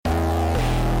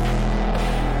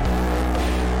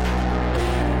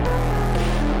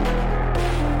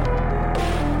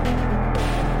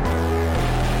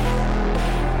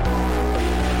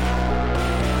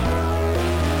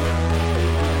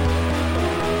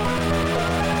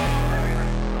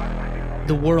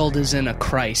The world is in a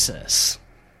crisis.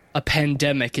 A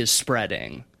pandemic is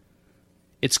spreading.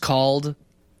 It's called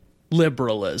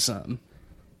liberalism.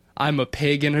 I'm a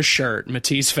pig in a shirt,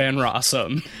 Matisse Van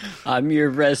Rossum. I'm your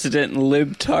resident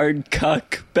libtard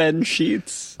cuck, Ben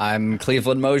Sheets. I'm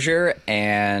Cleveland Mosier,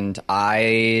 and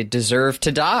I deserve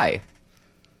to die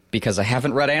because I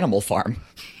haven't read Animal Farm.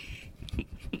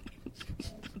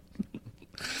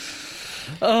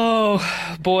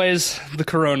 Oh, boys, the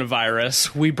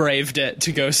coronavirus. We braved it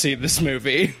to go see this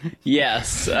movie.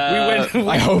 Yes.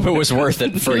 I hope it was worth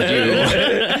it for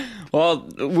you. Well,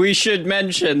 we should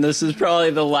mention this is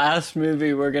probably the last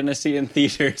movie we're going to see in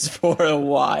theaters for a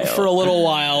while. For a little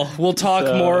while. We'll talk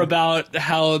more about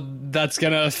how that's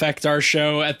going to affect our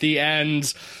show at the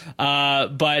end.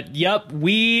 But, yep,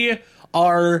 we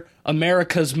are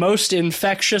America's most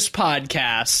infectious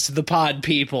podcast, The Pod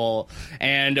People.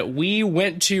 And we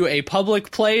went to a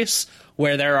public place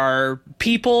where there are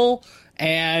people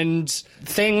and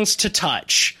things to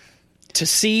touch to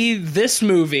see this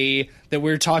movie that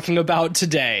we're talking about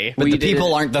today. But the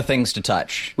people aren't the things to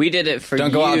touch. We did it for you.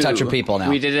 Don't go out and touch your people now.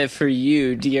 We did it for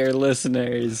you, dear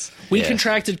listeners. We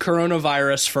contracted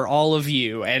coronavirus for all of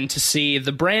you, and to see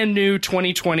the brand new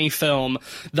 2020 film,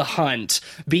 The Hunt,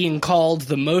 being called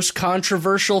the most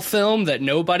controversial film that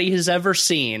nobody has ever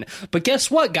seen. But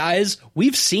guess what, guys?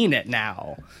 We've seen it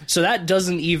now. So that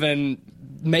doesn't even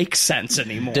make sense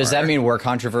anymore. Does that mean we're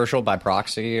controversial by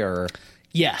proxy, or...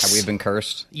 Yes. Have we been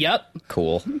cursed? Yep.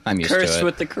 Cool. I'm used Cursed to it.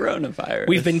 with the coronavirus.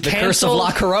 We've been the canceled. curse of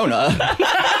La Corona.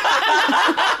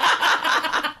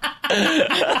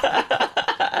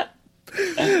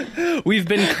 We've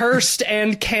been cursed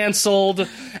and canceled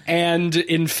and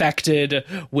infected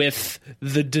with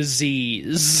the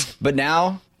disease. But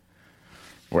now,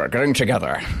 we're getting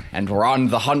together, and we're on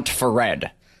the hunt for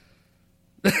red.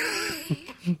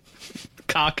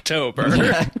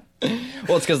 Cocktober.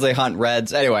 Well, it's because they hunt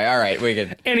reds. Anyway, all right, we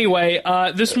can... Anyway,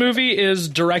 this movie is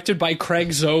directed by Craig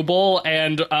Zobel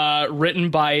and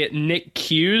written by Nick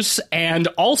Cuse, and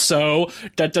also,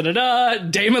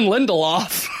 Damon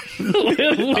Lindelof,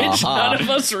 which none of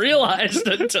us realized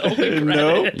until the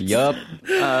credits.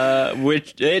 Yup.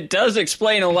 Which, it does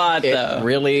explain a lot, though. It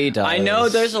really does. I know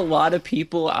there's a lot of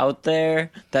people out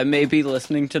there that may be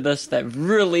listening to this that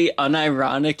really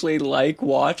unironically like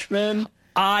Watchmen.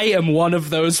 I am one of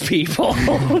those people.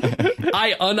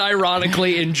 I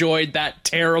unironically enjoyed that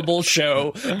terrible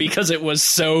show because it was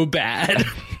so bad.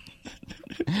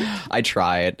 I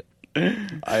tried.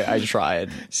 I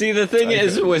tried. See, the thing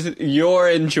is with your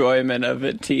enjoyment of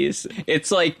it, Tease,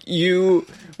 it's like you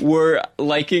were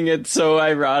liking it so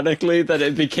ironically that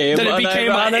it became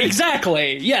unironic.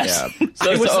 Exactly, yes. Yeah.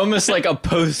 So it's almost like a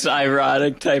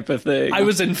post-ironic type of thing. I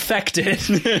was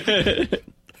infected.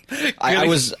 I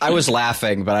was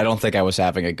laughing, but I don't think I was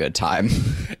having a good time.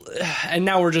 And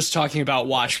now we're just talking about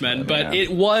Watchmen, but it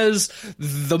was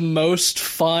the most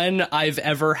fun I've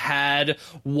ever had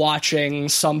watching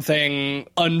something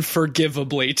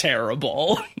unforgivably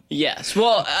terrible. Yes.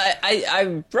 Well,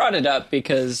 I brought it up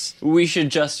because we should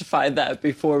justify that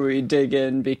before we dig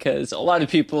in, because a lot of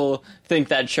people think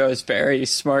that show is very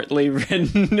smartly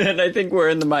written, and I think we're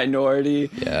in the minority.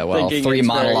 Yeah, well, 3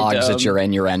 monologues at your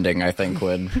end, your ending, I think,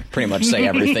 would pretty much say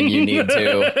everything you need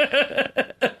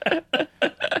to.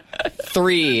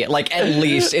 3, like, at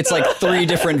least. It's like 3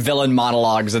 different villain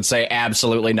monologues that say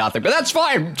absolutely nothing. But that's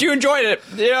fine. You enjoyed it.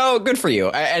 You know, good for you.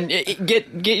 And get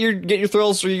your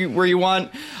thrills where you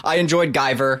want. I enjoyed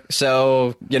Guyver,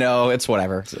 so, you know, it's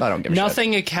whatever. I don't give a shit.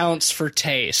 Nothing accounts for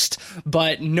taste,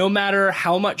 but no matter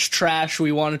how much trash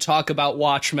we want to talk about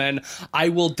Watchmen, I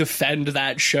will defend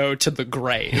that show to the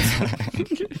grave.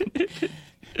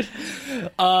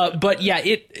 But yeah,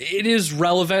 it is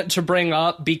relevant to bring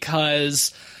up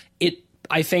because it,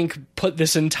 I think, put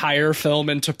this entire film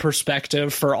into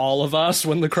perspective for all of us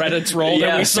when the credits rolled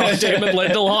and we saw Damon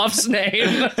Lindelof's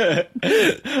name.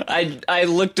 I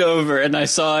looked over and I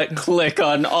saw it click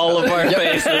on all of our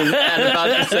faces at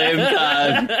about the same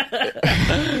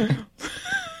time.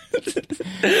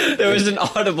 There was an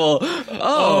audible,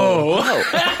 oh.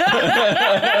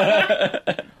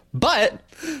 But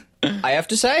I have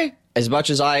to say, as much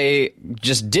as I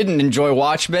just didn't enjoy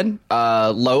Watchmen,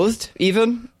 loathed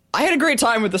even, I had a great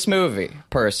time with this movie,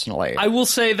 personally. I will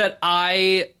say that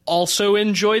I also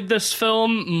enjoyed this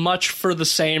film much for the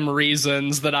same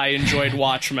reasons that I enjoyed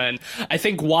Watchmen. I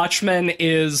think Watchmen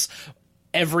is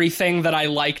everything that I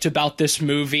liked about this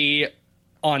movie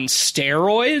on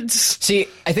steroids. See,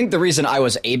 I think the reason I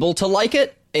was able to like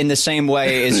it in the same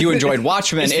way as you enjoyed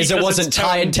Watchmen is it wasn't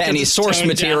tied to any source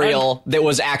material that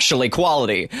was actually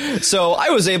quality. So I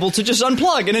was able to just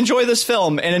unplug and enjoy this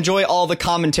film and enjoy all the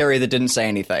commentary that didn't say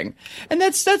anything. And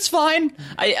that's fine.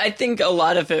 I think a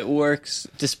lot of it works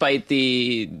despite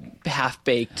the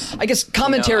half-baked... I guess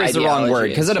commentary is the wrong word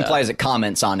because it implies it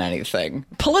comments on anything.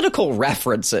 Political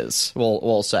references,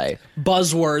 we'll say.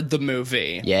 Buzzword the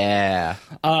movie. Yeah.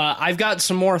 I've got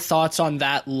some more thoughts on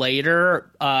that later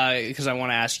because I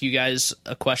want to ask you guys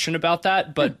a question about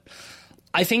that, but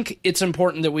I think it's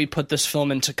important that we put this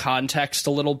film into context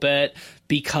a little bit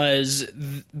because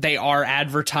they are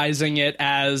advertising it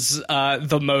as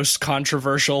the most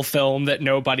controversial film that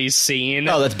nobody's seen.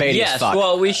 Oh, that's bait as fuck.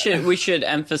 Well, we should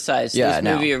emphasize this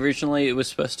movie originally it was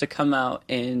supposed to come out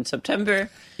in September.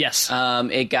 Yes.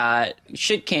 It got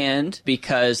shit canned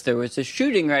because there was a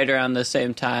shooting right around the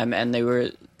same time, and they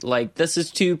were like, this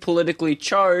is too politically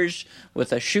charged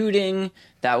with a shooting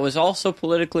that was also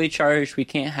politically charged. We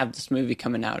can't have this movie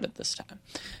coming out at this time.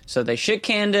 So they shit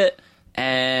canned it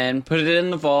and put it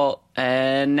in the vault,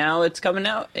 and now it's coming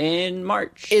out in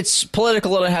March. It's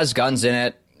political and it has guns in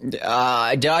it. Did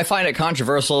I find it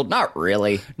controversial? Not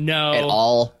really. No. At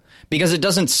all. Because it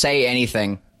doesn't say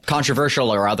anything,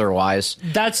 controversial or otherwise.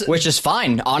 Which is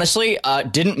fine. Honestly,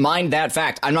 didn't mind that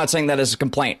fact. I'm not saying that as a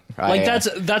complaint.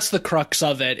 That's the crux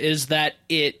of it, is that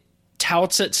it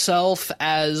touts itself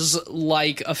as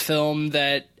like a film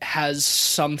that has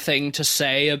something to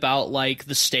say about like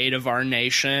the state of our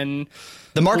nation.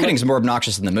 The marketing's more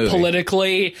obnoxious than the movie.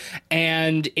 Politically,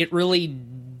 and it really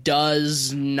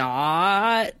does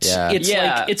not.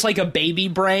 Yeah. It's like a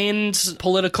baby-brained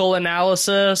political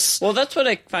analysis. Well, that's what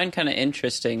I find kind of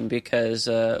interesting because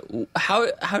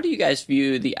how do you guys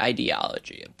view the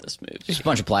ideology of this movie? Just a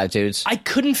bunch of platitudes. I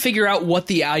couldn't figure out what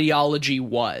the ideology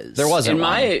was. There wasn't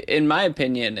in my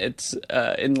opinion, it's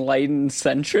enlightened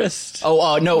centrist.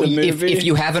 Oh, no, if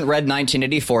you haven't read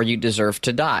 1984, you deserve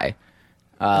to die.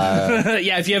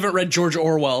 Yeah, if you haven't read George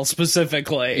Orwell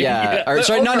specifically. Yeah. Or,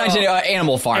 sorry, not 1984,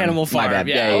 Animal Farm. Animal Farm, my bad.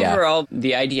 yeah. Overall,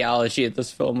 the ideology of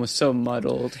this film was so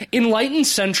muddled. Enlightened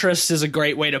centrist is a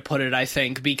great way to put it, I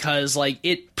think, because like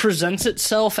it presents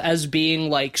itself as being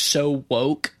like so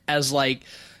woke, as like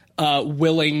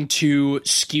willing to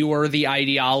skewer the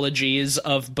ideologies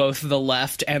of both the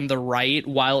left and the right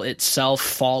while itself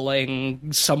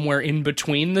falling somewhere in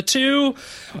between the two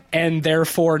and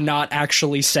therefore not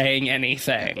actually saying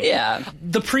anything. Yeah.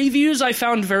 The previews I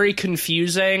found very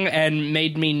confusing and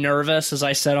made me nervous, as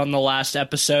I said on the last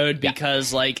episode,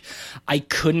 because like I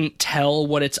couldn't tell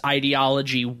what its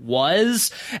ideology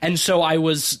was, and so I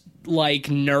was like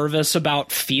nervous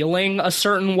about feeling a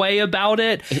certain way about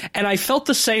it, and I felt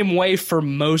the same way for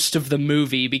most of the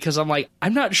movie because I'm like,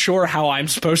 I'm not sure how I'm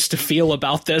supposed to feel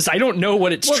about this. I don't know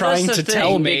what it's trying to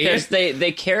tell me, because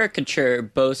they caricature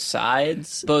both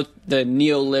sides, both the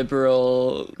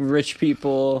neoliberal rich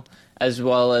people as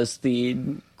well as the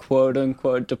quote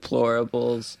unquote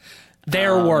deplorables.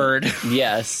 Their word.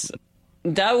 Yes.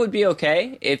 That would be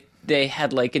okay if they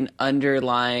had like an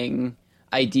underlying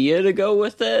idea to go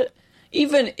with it.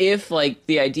 Even if like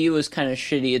the idea was kind of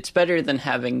shitty, it's better than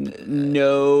having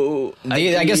no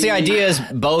idea. I guess the idea is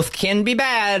both can be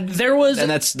bad. And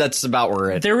that's about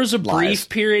where it There was a lies. brief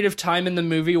period of time in the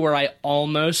movie where I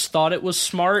almost thought it was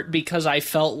smart because I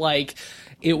felt like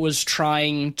it was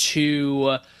trying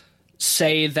to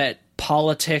say that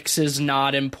politics is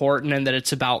not important and that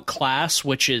it's about class,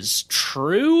 which is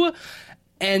true.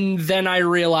 And then I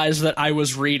realized that I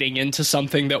was reading into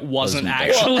something that wasn't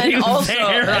actually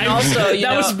there. And also,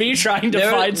 that was me trying to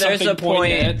find something There's a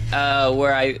point poignant.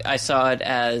 where I saw it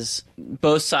as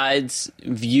both sides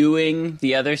viewing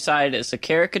the other side as a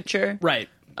caricature. Right.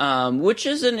 Which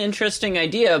is an interesting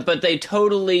idea, but they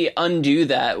totally undo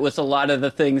that with a lot of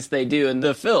the things they do in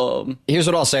the film. Here's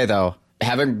what I'll say, though.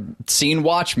 Having seen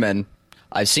Watchmen,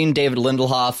 I've seen David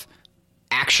Lindelof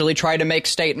actually try to make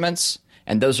statements.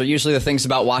 And those are usually the things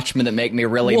about Watchmen that make me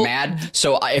really mad.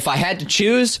 So if I had to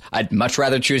choose, I'd much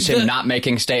rather choose him not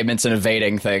making statements and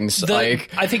evading things. I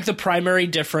think the primary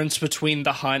difference between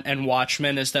The Hunt and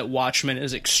Watchmen is that Watchmen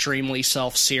is extremely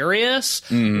self-serious,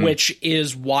 which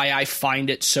is why I find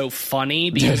it so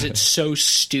funny, because it's so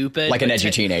stupid. Like an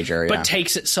edgy teenager, but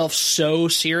takes itself so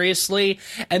seriously.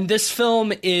 And this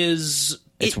film is...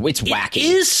 It's wacky. It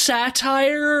is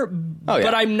satire,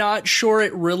 but I'm not sure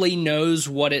it really knows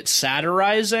what it's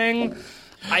satirizing.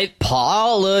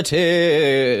 Politics.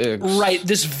 Right,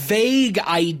 this vague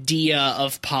idea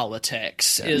of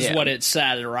politics is what it's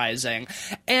satirizing.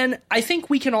 And I think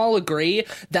we can all agree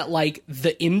that, like,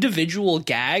 the individual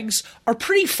gags are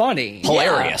pretty funny.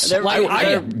 Hilarious. They're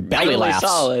belly really laughs.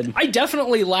 solid. I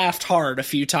definitely laughed hard a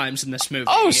few times in this movie.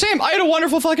 Oh, same. I had a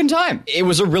wonderful fucking time. It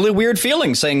was a really weird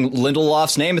feeling saying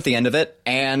Lindelof's name at the end of it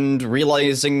and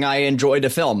realizing I enjoyed a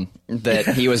film that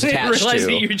he was attached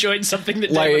Realizing to. you enjoyed something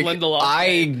that Like, David Lindelof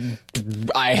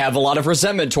I have a lot of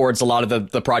resentment towards a lot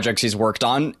of the projects he's worked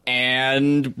on,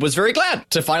 and was very glad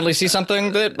to finally see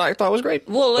something that I thought was great.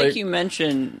 Well, like you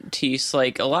mentioned, Tease,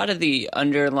 like, a lot of the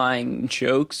underlying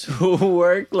jokes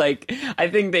work. Like, I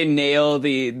think they nail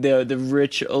the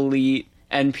rich elite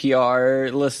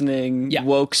NPR listening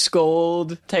woke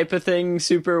scold type of thing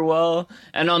super well.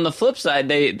 And on the flip side,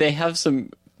 they have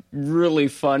some really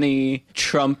funny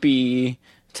Trumpy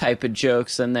type of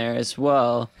jokes in there as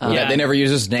well. Yeah, they never use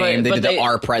his name. but they did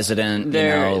our president.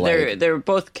 They're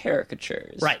both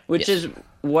caricatures, Right. Which is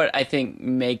what I think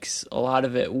makes a lot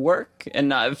of it work and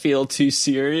not feel too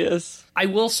serious. I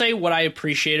will say what I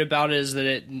appreciate about it is that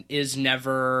it is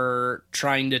never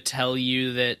trying to tell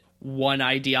you that one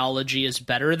ideology is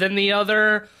better than the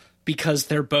other, because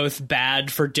they're both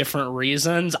bad for different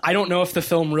reasons. I don't know if the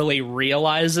film really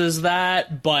realizes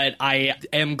that, but I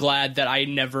am glad that I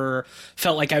never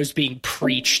felt like I was being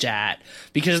preached at,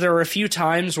 because there were a few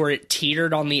times where it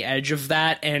teetered on the edge of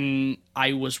that, and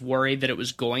I was worried that it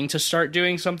was going to start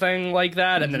doing something like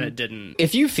that, and then it didn't.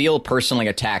 If you feel personally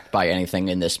attacked by anything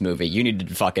in this movie, you need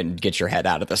to fucking get your head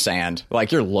out of the sand.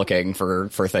 Like, you're looking for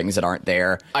things that aren't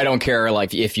there. I don't care,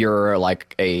 like, if you're,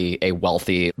 like, a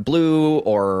wealthy blue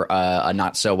or a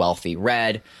not-so-wealthy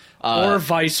red. Or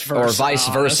vice versa. Or vice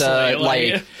versa. Honestly.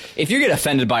 Like, if you get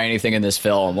offended by anything in this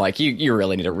film, like, you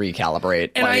really need to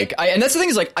recalibrate. And and that's the thing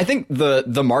is, like, I think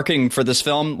the marketing for this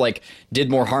film, like, did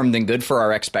more harm than good for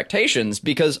our expectations,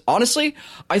 because, honestly,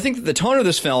 I think that the tone of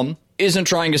this film isn't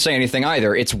trying to say anything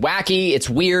either. It's wacky, it's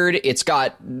weird, it's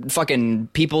got fucking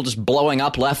people just blowing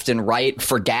up left and right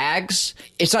for gags.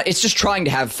 It's just trying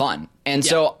to have fun. And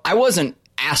so I wasn't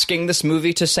asking this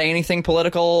movie to say anything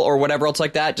political or whatever else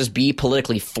like that. Just be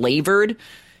politically flavored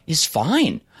is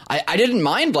fine. I didn't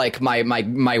mind, like, my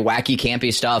wacky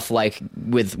campy stuff, like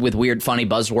with weird funny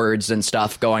buzzwords and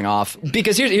stuff going off,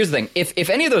 because here's the thing.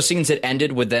 If any of those scenes had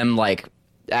ended with them, like,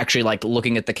 actually, like,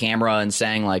 looking at the camera and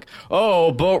saying, like,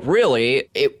 oh, but really,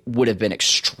 it would have been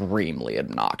extremely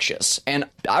obnoxious. And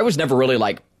I was never really,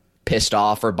 like, pissed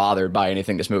off or bothered by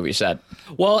anything this movie said.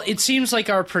 Well, it seems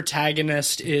like our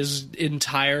protagonist is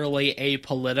entirely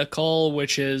apolitical,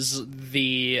 which is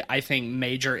the, I think,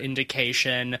 major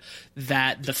indication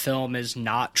that the film is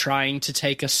not trying to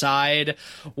take a side,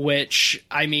 which,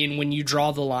 I mean, when you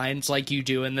draw the lines like you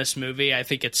do in this movie, I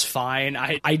think it's fine.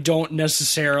 I don't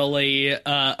necessarily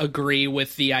agree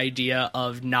with the idea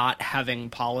of not having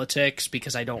politics,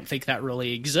 because I don't think that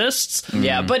really exists.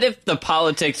 Yeah, but if the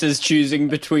politics is choosing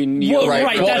between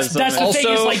right. That's the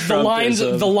thing, is, like,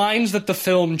 the lines that the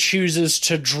film chooses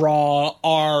to draw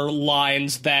are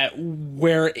lines that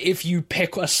where if you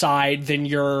pick a side, then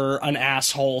you're an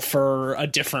asshole for a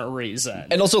different reason.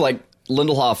 And also, like,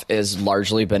 Lindelof has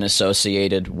largely been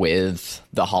associated with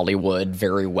the Hollywood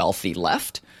very wealthy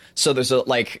left. So there's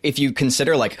if you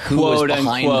consider, like, who was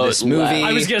behind this movie. Left.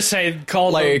 I was gonna say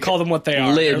call them what they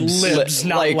are. Libs,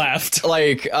 not like, left.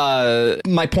 Like,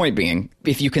 my point being,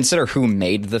 if you consider who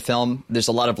made the film, there's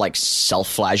a lot of, like,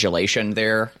 self-flagellation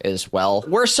there as well.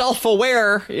 We're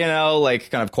self-aware, like,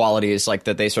 kind of qualities, like,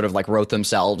 that they sort of, like, wrote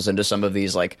themselves into some of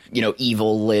these, like,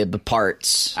 evil lib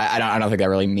parts. I don't think that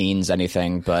really means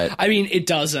anything, but I mean, it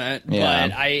doesn't. Yeah,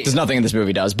 but there's nothing in this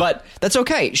movie does, but that's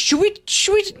okay. Do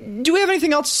we have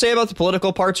anything else to say about the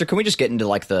political parts, or can we just get into,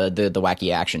 like, the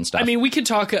wacky action stuff? I mean, we can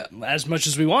talk as much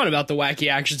as we want about the wacky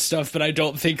action stuff, but I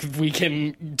don't think we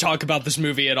can talk about this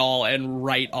movie at all and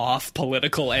write off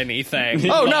political anything.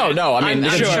 Oh, no. I mean,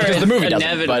 because the movie doesn't.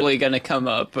 Inevitably going to come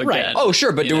up again. Right. Oh,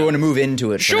 sure, but do we want to move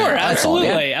into it? Sure,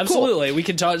 absolutely. Cool. We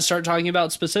can start talking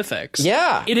about specifics.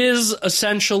 Yeah. It is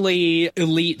essentially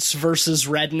elites versus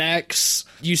rednecks.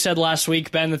 You said last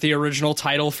week, Ben, that the original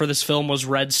title for this film was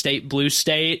Red State, Blue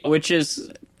State. Which is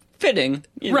fitting.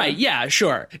 Right, yeah,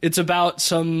 sure. It's about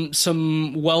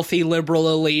some wealthy liberal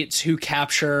elites who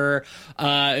capture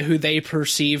who they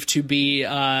perceive to be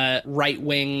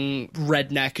right-wing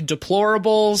redneck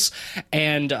deplorables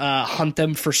and hunt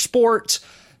them for sport.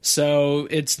 So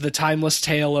it's the timeless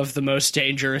tale of the most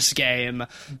dangerous game,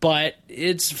 but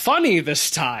it's funny this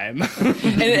time.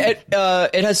 And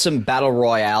it has some battle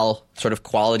royale sort of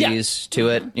qualities to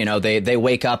it. You know, they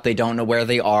wake up, they don't know where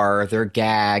they are, they're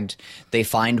gagged, they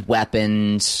find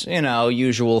weapons, you know,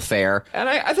 usual fare. And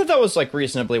I thought that was like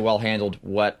reasonably well handled.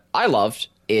 What I loved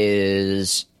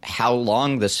is how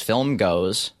long this film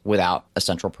goes without a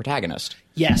central protagonist.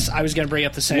 Yes, I was going to bring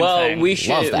up the same thing. Well, we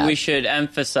should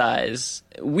emphasize,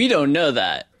 we don't know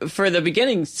that. For the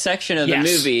beginning section of the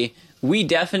movie, we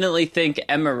definitely think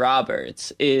Emma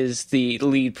Roberts is the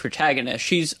lead protagonist.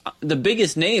 She's the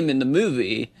biggest name in the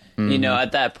movie. You know,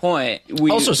 at that point,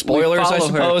 also spoilers, I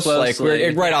suppose. Like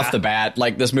we're right off Yeah. the bat,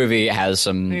 like this movie has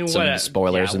some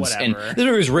spoilers, and this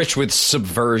movie is rich with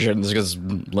subversions because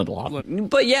Lindelof.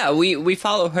 But yeah, we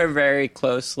follow her very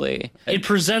closely. It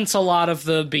presents a lot of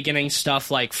the beginning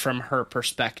stuff, like from her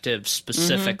perspective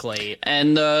specifically,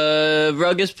 And the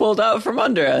rug is pulled out from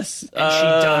under us. and she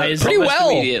dies Pretty well.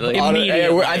 immediately.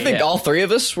 I think all three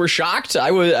of us were shocked.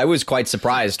 I was quite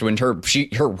surprised when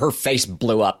her face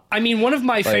blew up. I mean, one of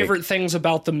my favorite things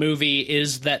about the movie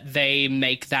is that they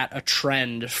make that a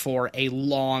trend for a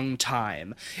long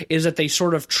time, is that they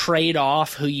sort of trade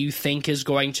off who you think is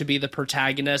going to be the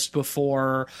protagonist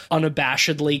before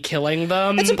unabashedly killing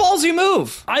them. It's a ballsy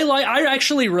move. I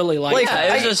actually really like Like,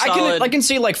 that. I can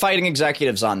see like fighting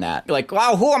executives on that. Like,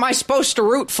 wow, who am I supposed to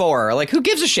root for? Like, who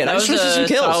gives a shit? I That just was want to see a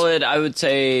some kills. solid, I would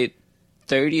say,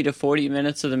 30 to 40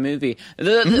 minutes of the movie.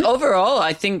 The overall,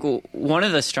 I think one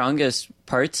of the strongest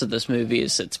parts of this movie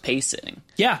is its pacing.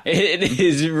 Yeah. It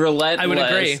is relentless. I would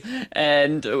agree.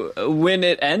 And when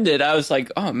it ended, I was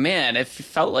like, oh man, it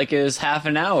felt like it was half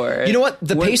an hour. You know what?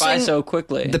 The went pacing by so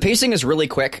quickly. The pacing is really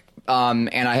quick. And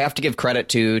I have to give credit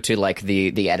to like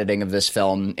the editing of this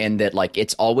film in that like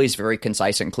it's always very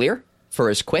concise and clear for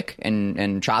as quick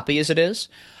and choppy as it is.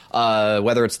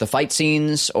 Whether it's the fight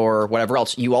scenes or whatever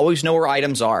else, you always know where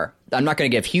items are. I'm not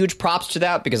going to give huge props to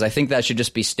that because I think that should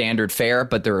just be standard fare,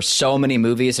 but there are so many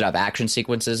movies that have action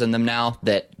sequences in them now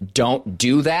that don't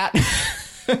do that.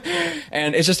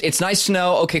 And it's nice to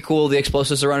know, okay, cool, the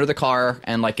explosives are under the car,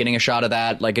 and like getting a shot of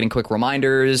that, like getting quick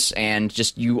reminders, and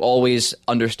just you always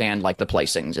understand like the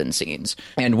placings in scenes.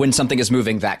 And when something is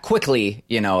moving that quickly,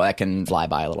 you know, that can fly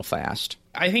by a little fast.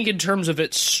 I think in terms of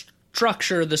its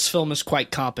structure, this film is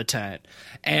quite competent,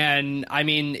 and I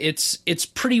mean it's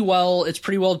pretty well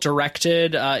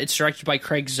directed. It's directed by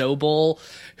Craig Zobel,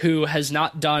 who has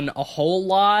not done a whole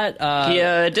lot. He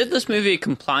did this movie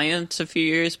Compliance a few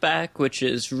years back, which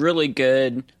is really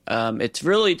good. It's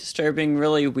really disturbing,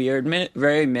 really weird,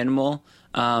 very minimal.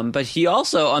 But he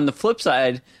also, on the flip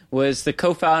side, was the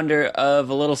co-founder of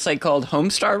a little site called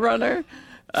Homestar Runner.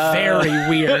 Very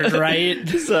weird, right?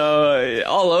 So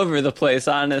all over the place,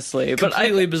 honestly.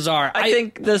 Completely bizarre. I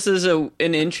think this is an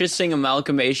interesting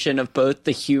amalgamation of both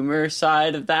the humor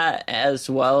side of that as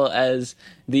well as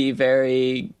the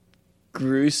very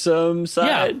gruesome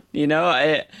side. Yeah. You know,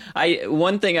 I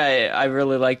one thing I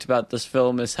really liked about this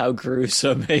film is how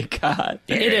gruesome it got.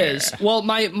 It is. Well,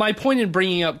 my point in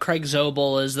bringing up Craig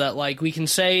Zobel is that, like, we can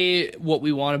say what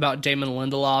we want about Damon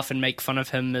Lindelof and make fun of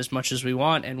him as much as we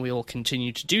want, and we will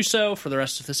continue to do so for the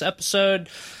rest of this episode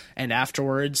and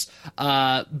afterwards.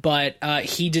 But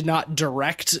he did not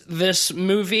direct this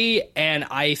movie, and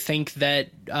I think that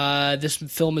this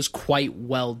film is quite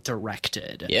well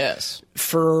directed. Yes.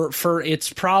 For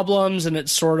its problems and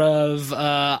its sort of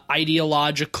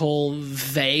ideological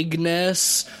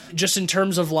vagueness, just in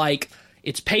terms of like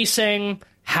its pacing,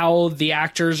 how the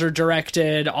actors are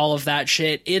directed, all of that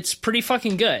shit, it's pretty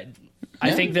fucking good.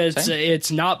 I think that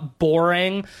it's not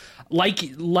boring.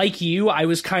 Like you, I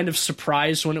was kind of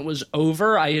surprised when it was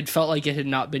over. I had felt like it had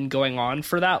not been going on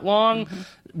for that long,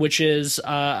 which is,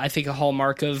 I think, a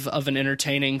hallmark of an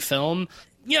entertaining film.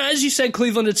 Yeah, as you said,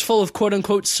 Cleveland, it's full of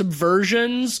quote-unquote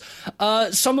subversions.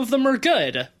 Some of them are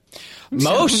good.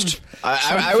 Most,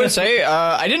 I would say,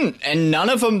 I didn't, and none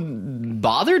of them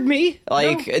bothered me.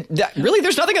 Like, really,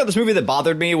 there's nothing about this movie that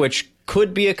bothered me, which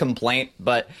could be a complaint,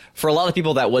 but for a lot of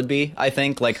people that would be, I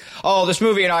think, like, oh, this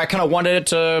movie, you know, I kind of wanted it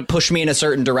to push me in a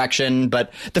certain direction,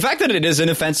 but the fact that it is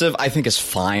inoffensive, I think is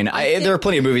fine. There are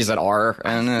plenty of movies that are,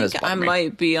 and I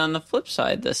might be on the flip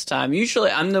side this time. Usually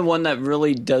I'm the one that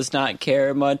really does not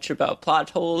care much about plot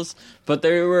holes, but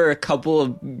there were a couple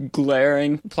of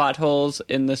glaring plot holes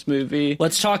in this movie.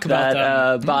 Let's talk about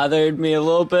that bothered me a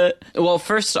little bit. Well,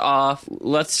 first off,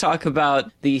 let's talk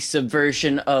about the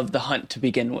subversion of The Hunt to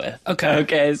begin with.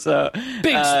 Okay, so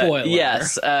big spoiler.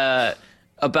 Yes,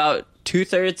 about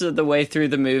 2/3 of the way through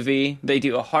the movie, they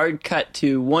do a hard cut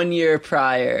to 1 year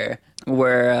prior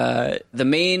where the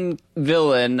main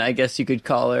villain, I guess you could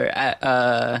call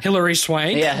her, Hilary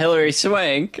Swank. Yeah, Hilary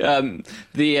Swank, the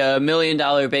 $1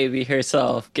 million baby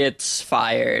herself, gets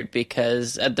fired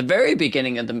because at the very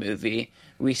beginning of the movie,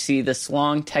 we see this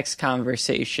long text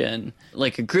conversation,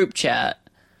 like a group chat,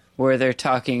 where they're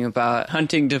talking about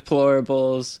hunting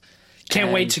deplorables.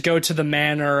 Can't wait to go to the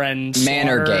manor and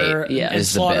Manorgate, and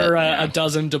slaughter a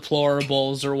dozen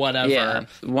deplorables or whatever. Yeah,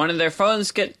 one of their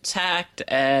phones gets hacked,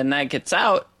 and that gets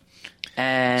out.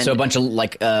 And so a bunch of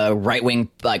like right-wing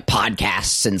like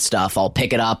podcasts and stuff all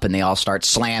pick it up and they all start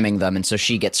slamming them, and so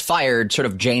she gets fired, sort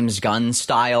of James Gunn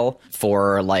style,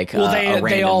 for like a random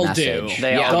they all message. do.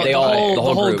 The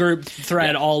whole group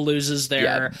thread all loses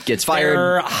their gets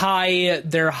fired.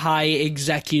 Their high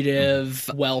executive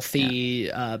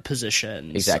wealthy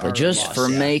positions. Exactly, just lost. for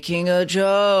making a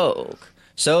joke.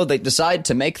 So they decide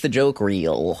to make the joke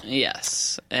real.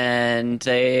 Yes, and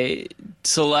they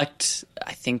select,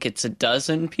 I think it's a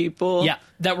dozen people. Yeah,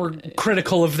 that were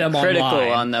critical of them critical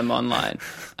online. on them online.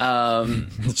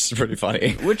 It's pretty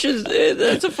funny. Which is,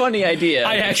 that's a funny idea.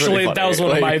 That was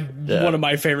one of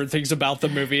my favorite things about the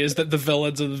movie, is that the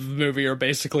villains of the movie are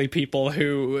basically people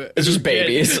who just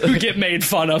babies who get made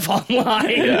fun of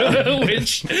online,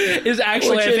 which is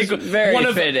actually I think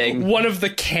very fitting. One of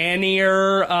the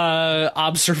cannier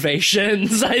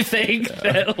observations I think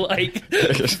that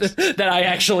that I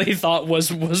actually thought was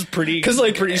pretty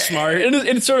pretty smart.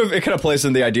 It sort of kind of plays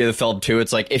in the idea of the film too.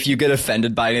 It's like if you get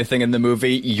offended by anything in the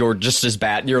movie, you're just as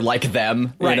bad. You're like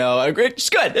them, right. You know. It's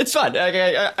good. It's fun.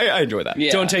 I enjoy that.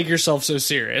 Yeah. Don't take yourself so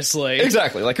seriously.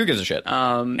 Exactly. Like, who gives a shit?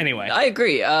 Anyway, I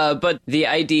agree. But the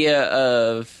idea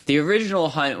of the original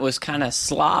hunt was kind of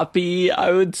sloppy,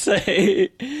 I would say.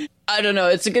 I don't know.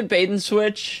 It's a good bait and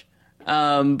switch.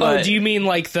 But do you mean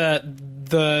like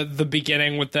the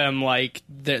beginning with them, like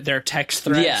their text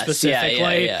thread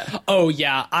specifically? Yeah. Oh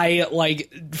yeah, I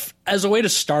like as a way to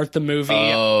start the movie.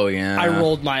 Oh yeah, I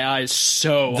rolled my eyes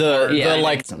so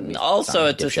hard. Also,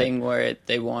 it's a thing where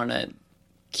they want to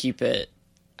keep it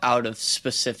out of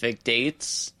specific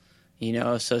dates. You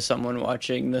know, so someone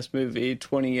watching this movie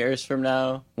 20 years from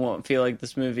now won't feel like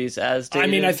this movie's as dated.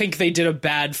 I mean, I think they did a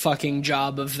bad fucking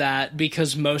job of that,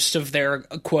 because most of their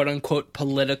quote-unquote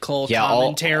political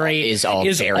commentary is all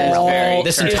very relevant.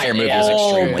 This entire movie is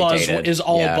extremely dated. Is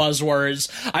all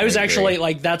buzzwords. I was actually,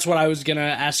 like, that's what I was going to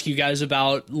ask you guys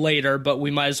about later, but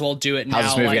we might as well do it now. How's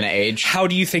this movie going to age? How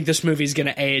do you think this movie's going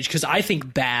to age? Because I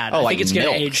think bad. I think it's going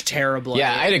to age terribly.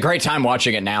 Yeah, I had a great time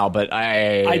watching it now, but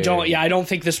I don't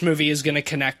think this movie is going to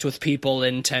connect with people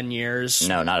in 10 years.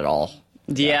 No, not at all.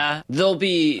 Yeah, there'll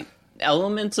be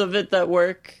elements of it that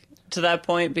work to that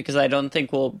point, because I don't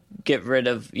think we'll get rid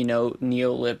of,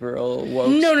 neoliberal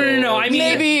woke. No. I mean,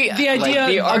 maybe the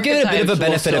idea. I'll give it a bit of a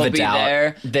benefit of a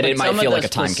doubt that it might feel like a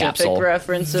time capsule.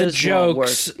 References, the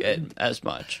jokes won't work as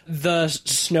much. The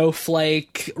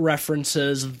snowflake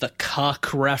references, the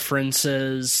cuck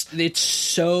references. It's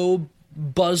so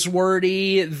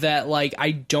buzzwordy that, like,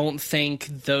 I don't think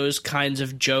those kinds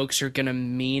of jokes are gonna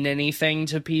mean anything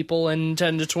to people in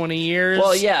 10 to 20 years.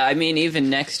 Well, yeah, I mean, even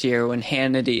next year when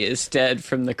Hannity is dead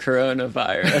from the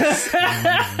coronavirus.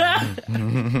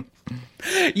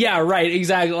 Yeah, right,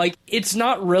 exactly. Like, it's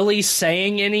not really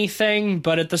saying anything,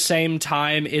 but at the same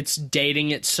time, it's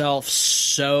dating itself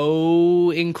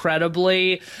so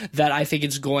incredibly that I think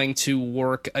it's going to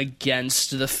work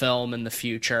against the film in the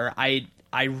future.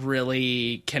 I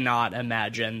really cannot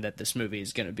imagine that this movie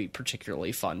is going to be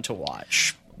particularly fun to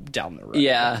watch down the road.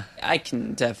 Yeah, I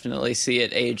can definitely see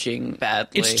it aging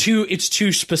badly. It's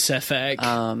too specific.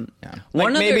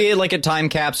 Maybe like it time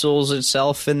capsules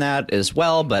itself in that as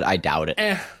well, but I doubt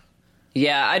it.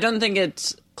 Yeah, I don't think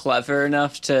it's clever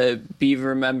enough to be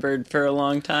remembered for a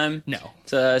long time. No.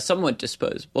 It's a somewhat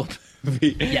disposable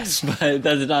movie. Yes. But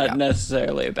that's not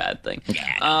necessarily a bad thing.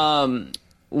 Yeah.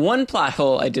 One plot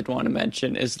hole I did want to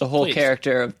mention is the whole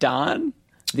character of Don,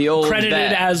 the old credited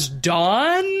vet. as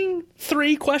Don?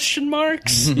 3 question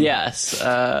marks? Yes.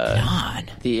 Don.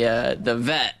 The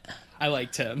vet. I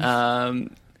liked him.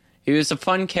 He was a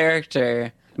fun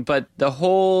character, but the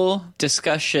whole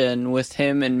discussion with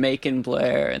him and Macon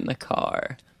Blair in the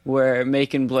car, where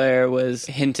Macon Blair was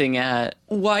hinting at,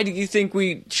 why do you think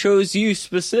we chose you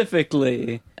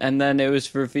specifically? And then it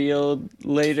was revealed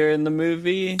later in the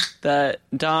movie that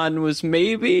Don was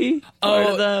maybe part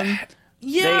of them.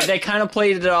 Yeah. They kind of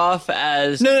played it off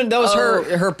as No, that was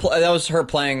that was her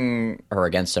playing her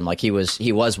against him. Like he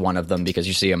was one of them because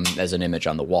you see him as an image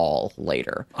on the wall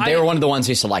later. They were one of the ones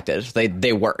he selected.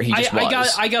 They were. He just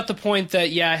was. I got the point that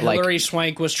Hilary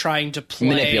Swank was trying to play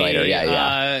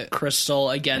manipulator.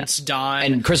 Crystal against Dawn,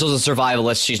 and Crystal's a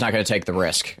survivalist. She's not going to take the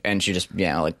risk, and she just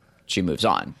she moves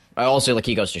on. Also,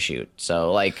 he goes to shoot,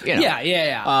 so I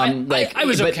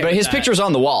was okay. But his picture's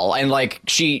on the wall, and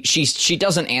she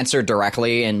doesn't answer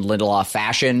directly in Lindelof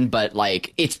fashion, but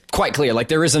it's quite clear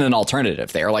there isn't an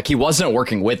alternative there. He wasn't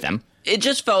working with them. It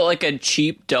just felt like a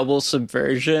cheap double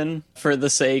subversion for the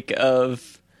sake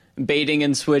of baiting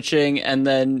and switching, and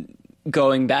then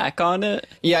going back on it.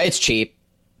 Yeah, it's cheap,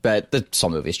 but the whole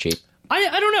movie's cheap.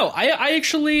 I don't know.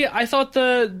 I thought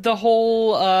the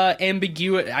whole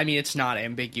ambiguity. I mean, it's not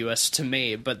ambiguous to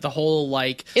me, but the whole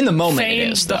in the moment it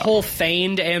is, the whole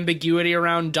feigned ambiguity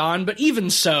around Dawn. But even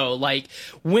so,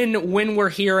 when we're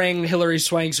hearing Hilary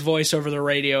Swank's voice over the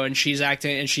radio and she's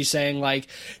acting and she's saying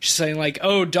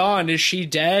oh, Dawn, is she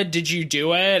dead? Did you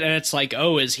do it? And it's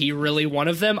oh, is he really one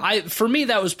of them? For me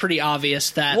that was pretty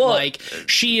obvious that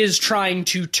she is trying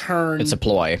to turn. It's a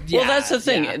ploy. Well, that's the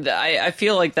thing. Yeah. I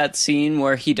feel like that scene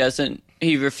where he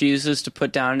refuses to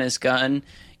put down his gun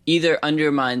either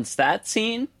undermines that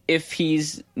scene if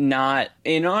he's not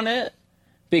in on it,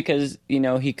 because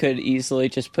he could easily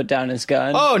just put down his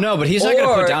gun. Oh no, but he's not going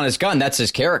to put down his gun. That's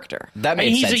his character. That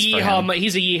makes sense for him.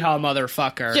 He's a yeehaw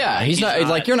motherfucker. Yeah, he's not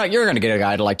you're going to get a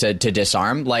guy to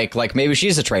disarm. Maybe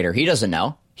she's a traitor. He doesn't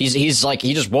know. He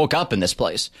just woke up in this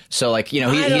place. So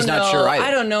he's not sure either. I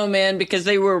don't know, man, because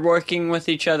they were working with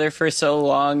each other for so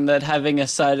long that having a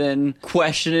sudden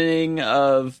questioning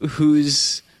of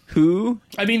who's who.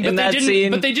 I mean, but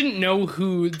they didn't know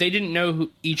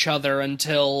who each other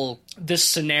until this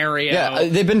scenario. Yeah,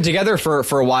 they've been together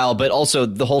for a while, but also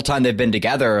the whole time they've been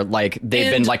together, they've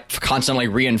been constantly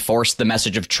reinforced the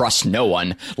message of trust no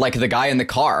one. The guy in the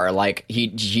car, he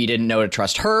didn't know to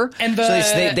trust her, and so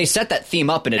they set that theme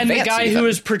up in advance. And the guy who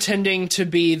is pretending to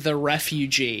be the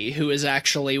refugee, who is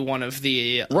actually one of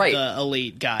the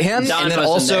elite guys. Him, and then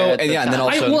also,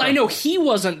 I know he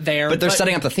wasn't there, but they're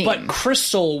setting up the theme. But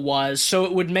Crystal was, so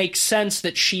it would make sense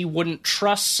that she wouldn't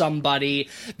trust somebody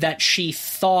that she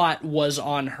thought was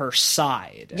on her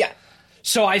side. Yeah.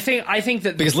 So I think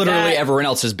that because literally everyone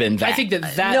else has been that. I think that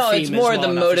no, theme it's more the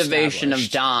motivation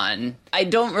of Dawn. I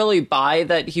don't really buy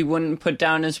that he wouldn't put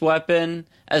down his weapon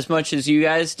as much as you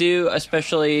guys do,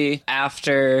 especially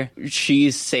after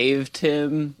she's saved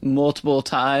him multiple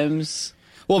times.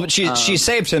 Well, but she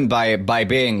saved him by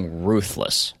being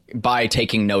ruthless, by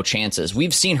taking no chances.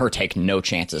 We've seen her take no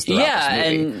chances throughout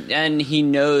this movie. and he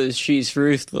knows she's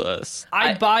ruthless.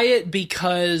 I buy it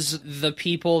because the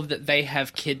people that they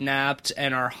have kidnapped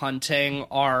and are hunting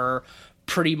are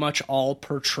pretty much all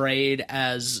portrayed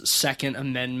as Second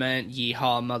Amendment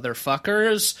yeehaw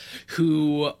motherfuckers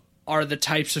who are the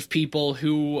types of people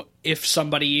who, if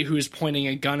somebody who's pointing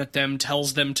a gun at them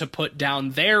tells them to put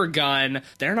down their gun,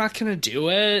 they're not going to do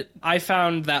it. I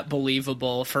found that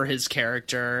believable for his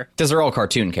character. Because they're all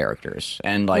cartoon characters.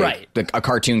 And, a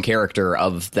cartoon character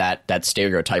of that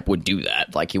stereotype would do that.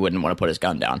 He wouldn't want to put his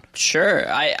gun down.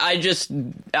 Sure. I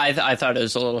thought it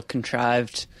was a little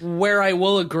contrived. Where I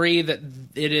will agree that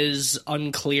it is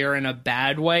unclear in a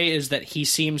bad way is that he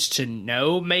seems to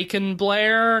know Macon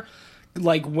Blair.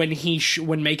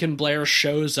 When Macon Blair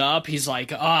shows up, he's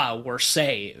we're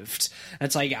saved.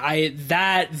 It's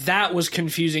that was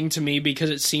confusing to me because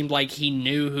it seemed like he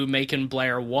knew who Macon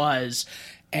Blair was,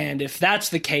 and if that's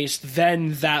the case,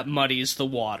 then that muddies the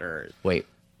water. Wait,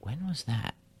 when was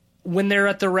that? When they're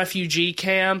at the refugee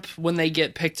camp, when they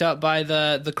get picked up by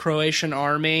the Croatian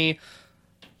army,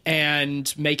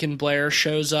 and Macon Blair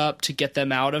shows up to get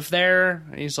them out of there.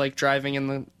 He's driving them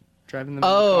in the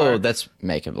car. That's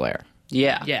Macon Blair.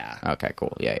 Yeah. Yeah. Okay,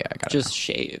 cool. Yeah, I got it. Just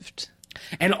shaved.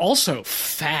 And also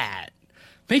fat.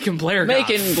 Macon Blair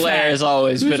has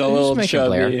always been a little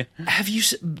chubby. Have you...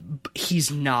 He's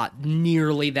not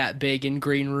nearly that big in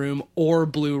Green Room or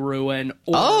Blue Ruin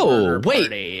or Murder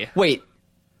Party. Wait.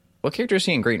 What character is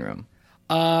he in Green Room?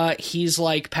 He's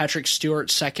Patrick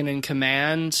Stewart's second in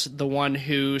command, the one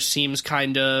who seems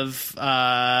kind of,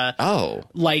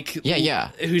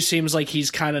 who seems like he's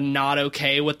kind of not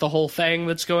okay with the whole thing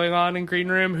that's going on in Green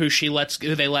Room, who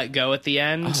they let go at the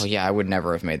end. Oh, yeah, I would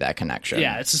never have made that connection.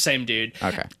 Yeah, it's the same dude.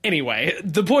 Okay. Anyway,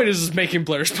 the point is Macon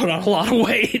Blair's put on a lot of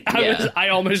weight. I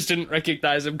almost didn't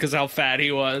recognize him because how fat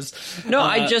he was. No,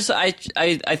 I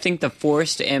think the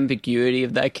forced ambiguity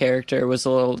of that character was a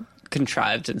little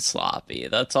contrived and sloppy.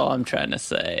 That's all I'm trying to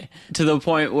say. To the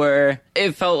point where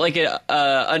it felt like it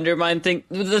undermined things.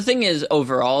 The thing is,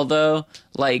 overall, though,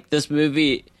 like, this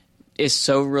movie is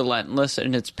so relentless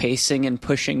in its pacing and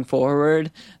pushing forward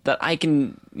that I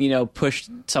can, push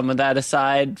some of that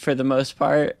aside for the most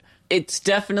part. It's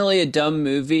definitely a dumb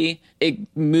movie.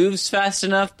 It moves fast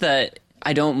enough that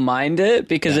I don't mind it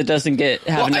because it doesn't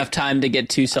have enough time to get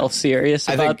too self-serious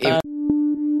about that.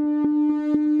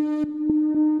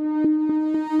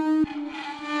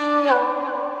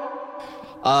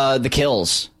 The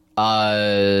kills.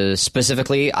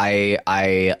 Specifically, I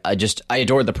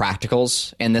adored the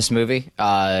practicals in this movie.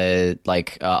 A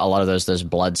lot of those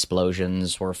blood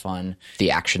explosions were fun.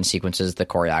 The action sequences, the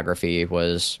choreography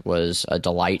was a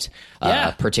delight.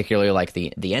 Particularly like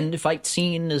the end fight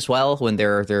scene as well, when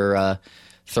they're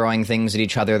throwing things at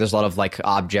each other. There's a lot of like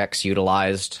objects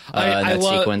utilized in that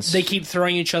sequence. They keep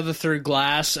throwing each other through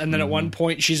glass, and then at one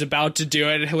point she's about to do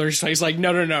it, and Hilary Swank's like,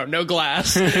 no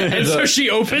glass. And so she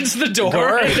opens the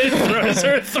door and then throws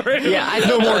her through. Yeah, I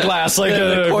no more glass. Like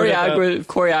the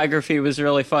choreography was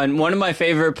really fun. One of my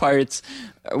favorite parts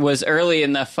was early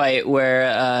in the fight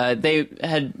where they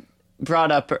had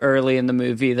brought up early in the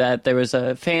movie that there was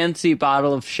a fancy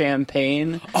bottle of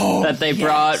champagne that they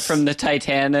brought from the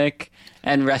Titanic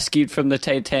and rescued from the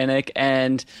Titanic,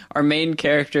 and our main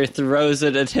character throws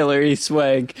it at Hilary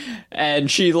Swank, and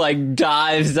she like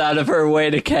dives out of her way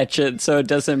to catch it so it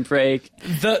doesn't break.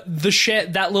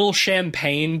 That little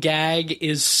champagne gag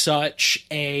is such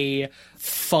a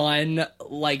fun,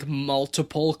 like,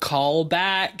 multiple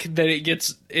callback that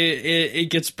it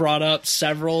gets brought up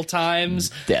several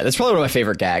times. Yeah, that's probably one of my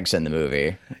favorite gags in the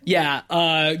movie. Yeah,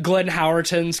 Glenn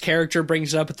Howerton's character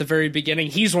brings it up at the very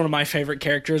beginning. He's one of my favorite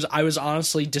characters. I was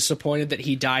honestly disappointed that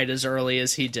he died as early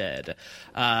as he did.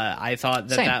 I thought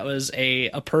that was a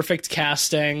perfect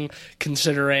casting,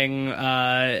 considering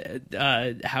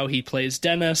how he plays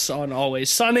Dennis on Always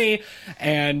Sunny,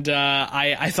 and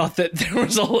I thought that there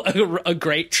was a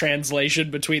great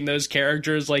translation between those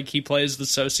characters. Like, he plays the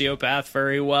sociopath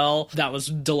very well. That was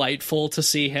delightful to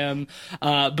see him.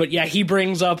 But yeah, he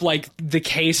brings up like the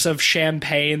case of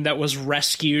champagne that was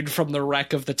rescued from the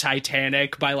wreck of the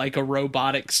Titanic by like a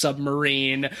robotic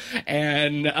submarine,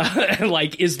 and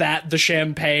like, is that the champagne?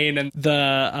 And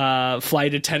the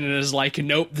flight attendant is like,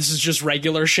 nope, this is just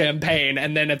regular champagne.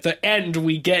 And then at the end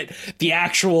we get the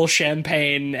actual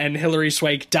champagne, and Hilary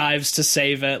Swank dives to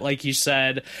save it, like you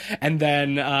said. And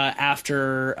then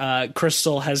after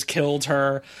Crystal has killed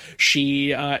her,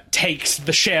 she takes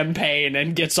the champagne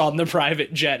and gets on the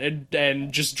private jet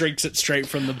and just drinks it straight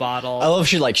from the bottle. I love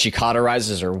she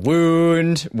cauterizes her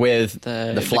wound with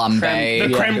the flambe,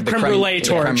 the creme brulee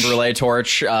torch. Creme brulee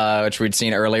torch, which we'd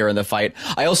seen earlier in the fight.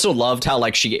 I also loved how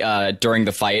like she during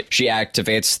the fight she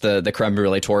activates the creme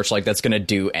brulee torch like that's gonna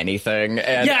do anything,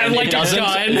 and like it doesn't.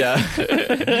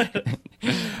 Yeah.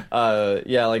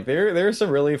 There's some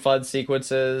really fun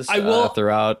sequences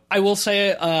throughout. I will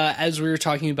say, as we were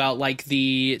talking about like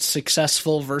the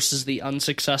successful versus the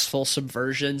unsuccessful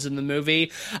subversions in the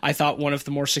movie, I thought one of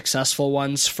the more successful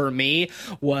ones for me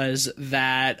was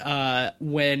that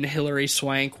when Hilary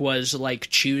Swank was like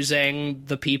choosing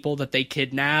the people that they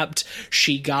kidnapped,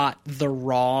 she got the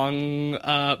wrong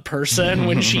person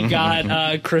when she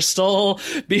got Crystal,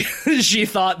 because she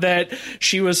thought that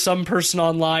she was some person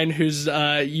online whose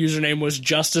username was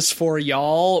Justice for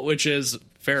Y'all, which is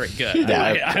very good.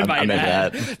 Yeah, I might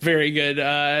add. that. Very good,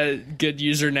 good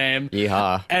username.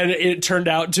 Yeehaw. And it turned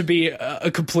out to be a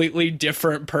completely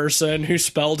different person who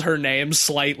spelled her name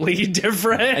slightly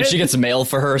different. And she gets mail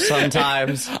for her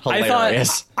sometimes.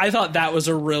 Hilarious. I thought that was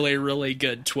a really, really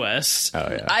good twist. Oh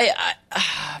yeah.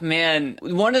 Man,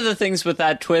 one of the things with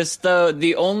that twist, though,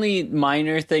 the only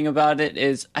minor thing about it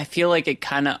is I feel like it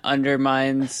kind of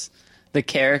undermines the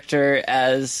character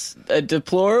as a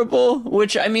deplorable,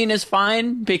 which I mean is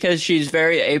fine because she's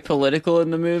very apolitical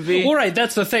in the movie. Well, right,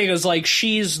 that's the thing, is like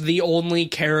she's the only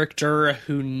character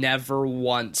who never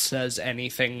once says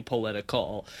anything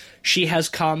political. She has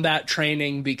combat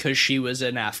training because she was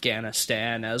in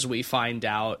Afghanistan, as we find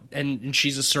out, and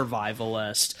she's a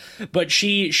survivalist. But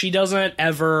she doesn't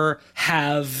ever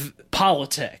have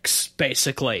politics,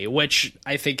 basically, which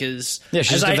I think is,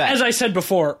 as I said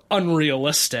before,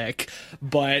 unrealistic.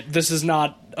 But this is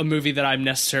not a movie that I'm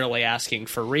necessarily asking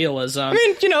for realism. I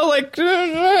mean,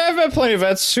 I've had plenty of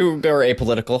vets who are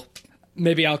apolitical.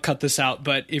 Maybe I'll cut this out,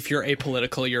 but if you're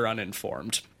apolitical, you're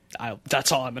uninformed.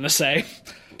 That's all I'm going to say.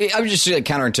 I'm just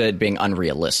countering to it being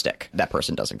unrealistic. That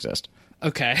person does exist.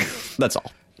 Okay. That's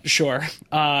all. Sure.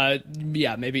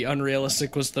 Yeah, maybe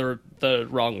unrealistic was the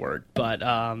wrong word, but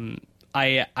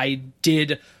I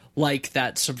did like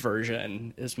that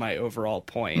subversion is my overall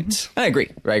point. I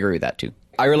agree with that too.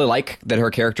 I really like that her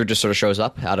character just sort of shows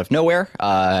up out of nowhere.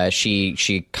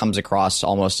 She comes across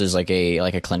almost as like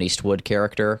a Clint Eastwood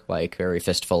character, like very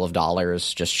fistful of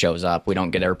dollars, just shows up. We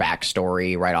don't get her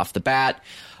backstory right off the bat.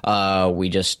 We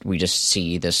just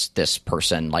see this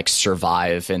person like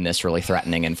survive in this really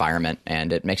threatening environment,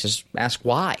 and it makes us ask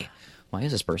why. Why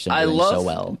is this person doing so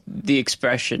well? I love the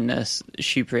expressionness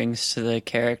she brings to the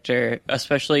character,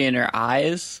 especially in her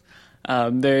eyes.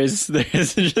 There's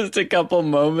just a couple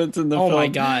moments in the film my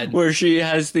God. where she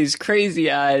has these crazy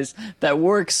eyes that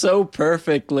work so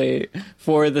perfectly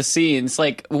for the scenes.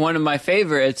 Like, one of my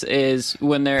favorites is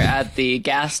when they're at the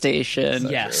gas station.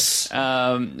 Yes.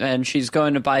 And she's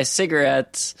going to buy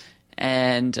cigarettes,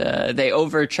 and they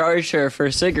overcharge her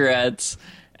for cigarettes.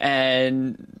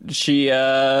 And she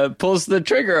pulls the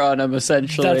trigger on him,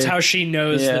 essentially. That's how she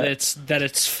knows that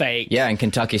it's fake. Yeah, in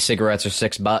Kentucky, cigarettes are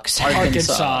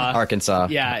 $6. Arkansas.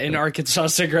 Yeah, in Arkansas,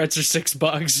 cigarettes are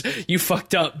 $6. You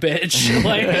fucked up, bitch.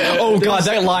 Like, oh god,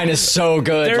 that line is so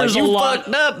good. There's like, a lot,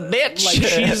 fucked up, bitch.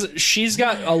 Like she's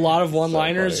got a lot of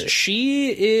one-liners. So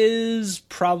she is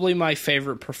probably my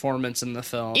favorite performance in the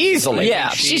film. Easily, yeah.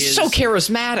 She's so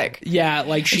charismatic. Yeah,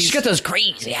 like she's got those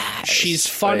crazy eyes. She's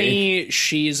funny.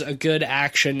 She's a good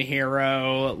action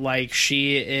hero. Like,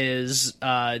 she is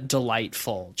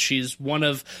delightful. She's one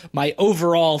of my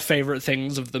overall favorite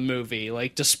things of the movie.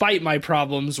 Like, despite my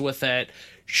problems with it,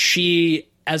 she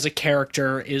as a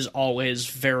character is always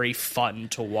very fun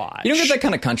to watch. You don't get that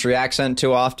kind of country accent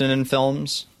too often in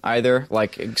films either.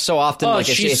 Like, so often, like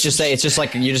it's just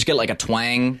like you just get like a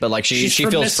twang, but like she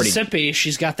from feels Mississippi. pretty.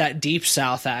 She's got that deep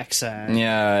South accent.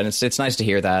 Yeah, and it's nice to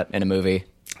hear that in a movie.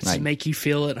 Does it make you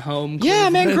feel at home? Yeah,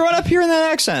 man, growing up hearing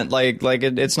that accent, like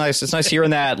it's nice. It's nice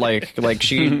hearing that. Like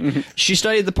she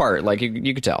studied the part. Like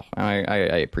you could tell. I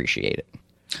appreciate it.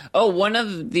 Oh, one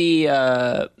of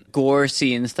the gore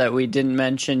scenes that we didn't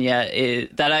mention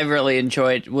yet that I really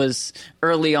enjoyed was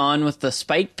early on with the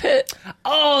spike pit.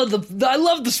 Oh, I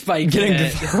love the spike Getting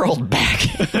pit. hurled back.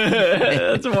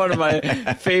 That's one of my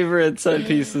favorite set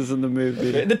pieces in the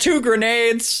movie. The two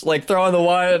grenades, like throwing the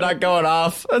one and not going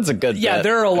off. That's a good bit.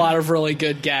 There are a lot of really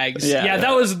good gags. Yeah,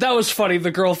 that was funny.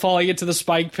 The girl falling into the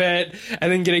spike pit and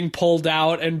then getting pulled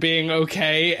out and being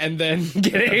okay, and then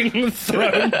getting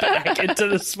thrown back into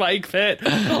the spike pit.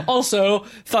 Also,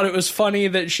 thought it was funny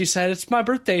that she said, "It's my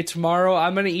birthday tomorrow.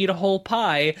 I'm going to eat a whole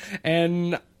pie,"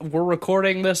 and we're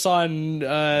recording this on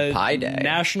Pie Day.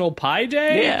 National Pie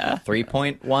Day. Yeah,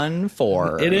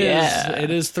 3.14. It is. Yeah.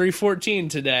 It is 3:14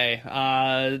 today.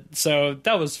 So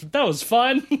that was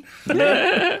fun.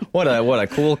 What a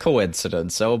cool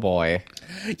coincidence. Oh boy.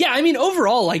 Yeah, I mean,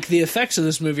 overall, like, the effects of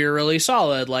this movie are really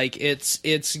solid. Like,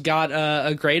 it's got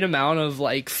a great amount of,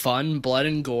 like, fun blood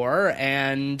and gore,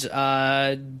 and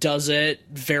does it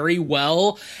very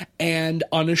well and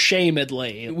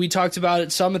unashamedly. We talked about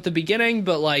it some at the beginning,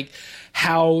 but, like,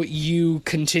 how you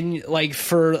continue, like,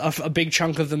 for a big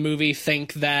chunk of the movie,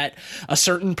 think that a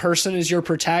certain person is your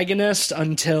protagonist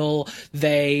until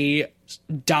they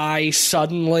die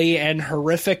suddenly and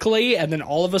horrifically, and then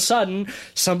all of a sudden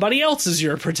somebody else is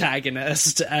your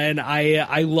protagonist. And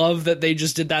I love that they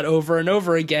just did that over and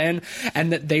over again,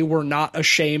 and that they were not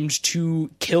ashamed to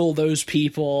kill those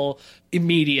people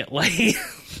immediately.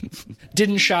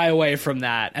 Didn't shy away from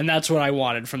that, and that's what I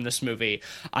wanted from this movie.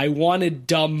 I wanted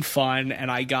dumb fun,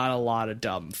 and I got a lot of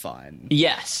dumb fun.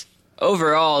 Yes.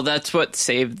 Overall, that's what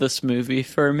saved this movie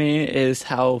for me, is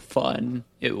how fun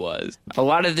it was. A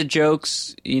lot of the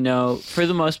jokes, for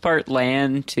the most part,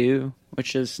 land too,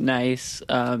 which is nice,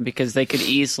 because they could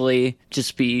easily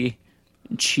just be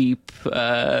cheap,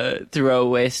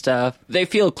 throwaway stuff. They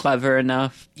feel clever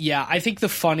enough. Yeah, I think the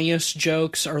funniest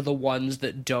jokes are the ones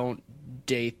that don't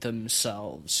date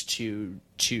themselves too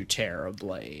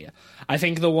terribly. I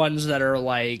think the ones that are,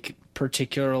 like,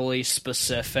 particularly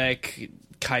specific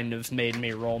kind of made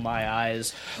me roll my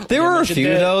eyes. There were a few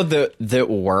though that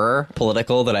were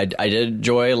political that I did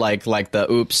enjoy, like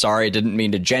the "oops, sorry, didn't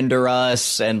mean to gender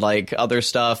us" and like other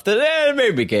stuff that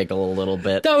made me giggle a little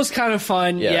bit. That was kind of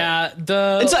fun. Yeah,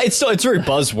 it's very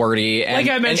buzzwordy, and,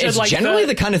 like I mentioned, and it's like generally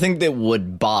the kind of thing that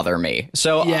would bother me.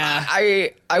 So yeah,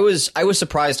 I was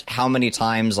surprised how many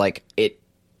times like it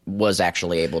was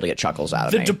actually able to get chuckles out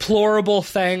of me. The deplorable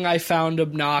thing I found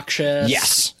obnoxious.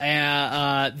 Yes.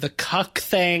 The cuck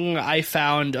thing I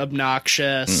found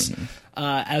obnoxious. Mm-hmm.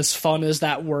 As fun as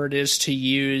that word is to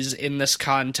use in this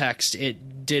context,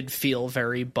 it did feel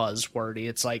very buzzwordy.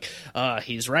 It's like,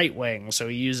 he's right wing, so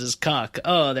he uses cuck.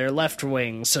 Oh, they're left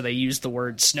wing, so they use the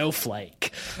word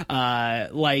snowflake.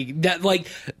 Like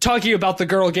talking about the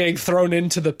girl getting thrown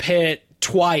into the pit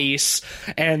twice,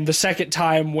 and the second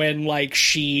time when like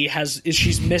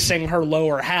she's missing her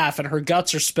lower half and her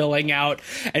guts are spilling out,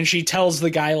 and she tells the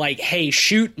guy like, hey,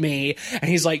 shoot me, and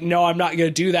he's like, no, I'm not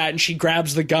gonna do that, and she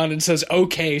grabs the gun and says,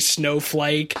 okay,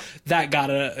 Snowflake. That got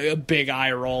a big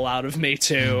eye roll out of me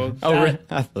too. I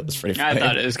thought it was pretty funny. I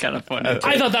thought it was kind of funny.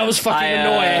 I thought that was fucking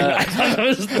annoying.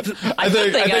 I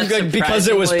think like, because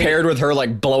it was paired with her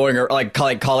like blowing her like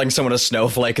calling someone a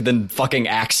snowflake and then fucking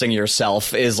axing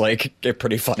yourself is like a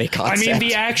pretty funny concept. I mean,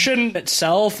 the action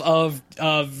itself of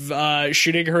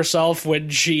shooting herself when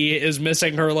she is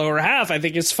missing her lower half, I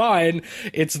think is fine.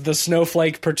 It's the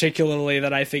snowflake particularly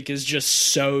that I think is just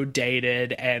so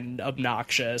dated and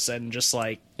obnoxious and just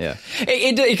like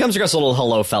it comes across a little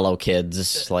hello fellow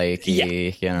kids like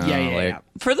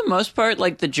For the most part,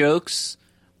 like the jokes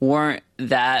weren't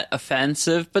that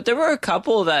offensive, but there were a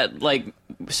couple that like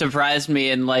surprised me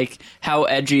in like how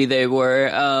edgy they were.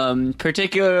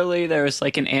 Particularly there was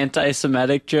like an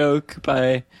anti-Semitic joke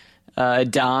by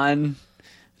Don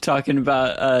talking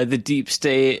about the deep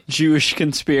state Jewish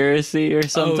conspiracy or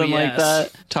something like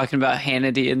that, talking about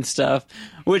Hannity and stuff,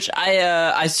 which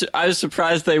I was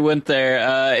surprised they went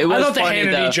there. It was I thought funny, the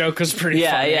Hannity though. joke was pretty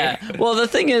funny. Yeah. Well, the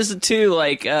thing is too,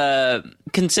 like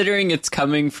considering it's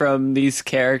coming from these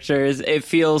characters, it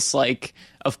feels like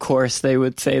of course they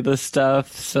would say this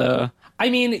stuff. So I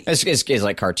mean, it's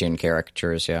like cartoon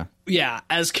caricatures, yeah,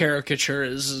 as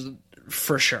caricatures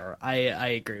for sure. I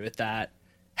agree with that.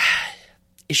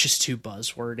 It's just too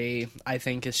buzzwordy. I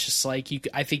think it's just like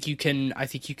I think you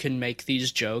can make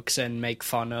these jokes and make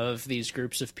fun of these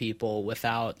groups of people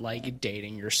without like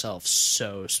dating yourself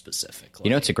so specifically. You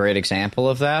know, it's a great example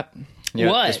of that. You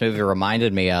know, what this movie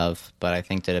reminded me of, but I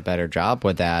think did a better job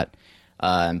with that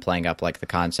and playing up like the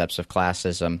concepts of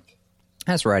classism.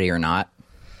 That's Ready or Not.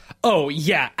 Oh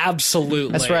yeah,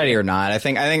 absolutely. That's Ready or Not. I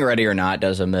think Ready or Not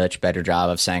does a much better job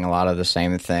of saying a lot of the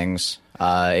same things.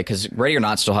 Because Ready or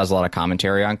Not still has a lot of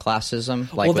commentary on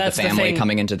classism, like with the family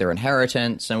coming into their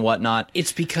inheritance and whatnot.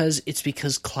 It's because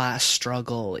class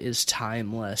struggle is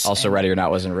timeless. Also, Ready or Not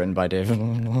wasn't written by David.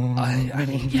 I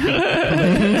mean,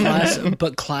 yeah,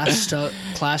 but class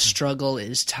struggle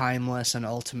is timeless and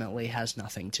ultimately has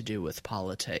nothing to do with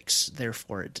politics.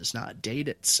 Therefore, it does not date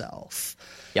itself.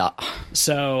 Yeah.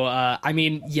 So, I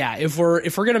mean, yeah, if we're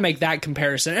gonna make that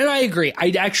comparison, and I agree, I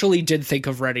actually did think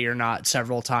of Ready or Not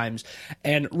several times,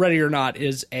 and Ready or Not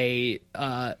is a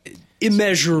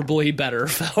immeasurably better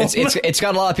film. It's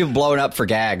got a lot of people blowing up for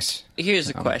gags. Here's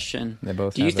a question: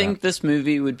 Do you think this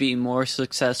movie would be more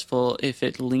successful if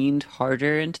it leaned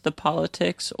harder into the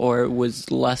politics or was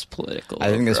less political? I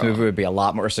think this movie would be a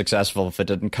lot more successful if it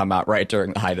didn't come out right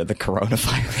during the height of the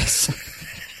coronavirus.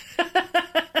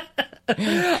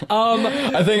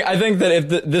 I think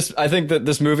that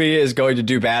this movie is going to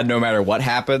do bad no matter what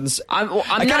happens. I'm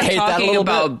not talking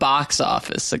about box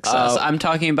office success. I'm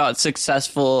talking about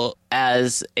successful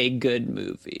as a good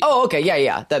movie. Oh, okay,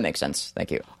 yeah, that makes sense.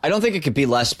 Thank you. I don't think it could be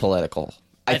less political.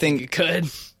 I think it could.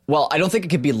 Well, I don't think it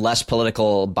could be less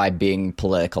political by being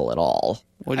political at all.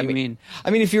 What do you mean? I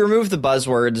mean, if you remove the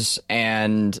buzzwords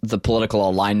and the political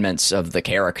alignments of the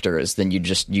characters, then you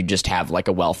just have like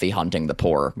a wealthy hunting the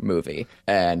poor movie,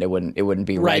 and it wouldn't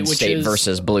be red state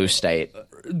versus blue state.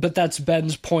 But that's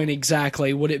Ben's point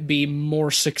exactly. Would it be more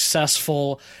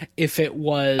successful if it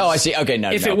was? Oh, I see. Okay,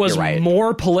 if it was right.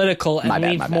 more political and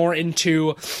leaned more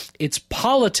into its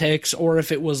politics, or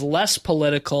if it was less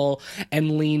political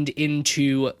and leaned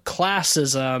into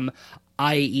classism,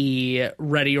 i.e.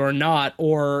 Ready or Not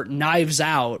or Knives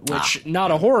Out, which not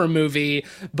a horror movie,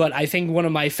 but I think one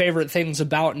of my favorite things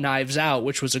about Knives Out,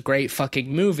 which was a great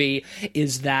fucking movie,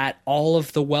 is that all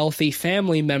of the wealthy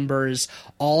family members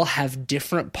all have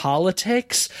different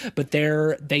politics, but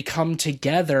they come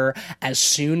together as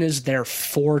soon as their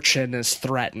fortune is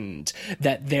threatened,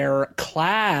 that their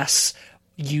class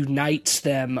unites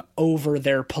them over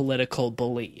their political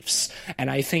beliefs.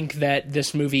 And I think that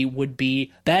this movie would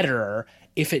be better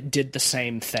if it did the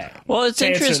same thing. Well, it's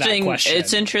interesting.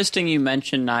 It's interesting you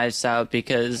mentioned Knives Out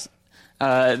because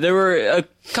there were a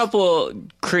couple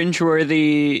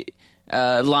cringeworthy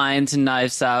lines in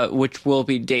Knives Out which will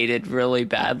be dated really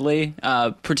badly,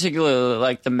 particularly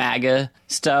like the MAGA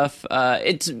stuff.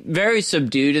 It's very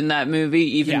subdued in that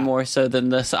movie, even more so than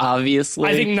this, obviously.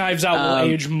 I think Knives Out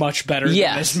will age much better than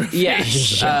this movie.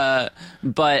 Yes.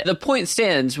 But the point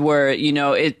stands where, you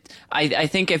know, I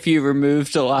think if you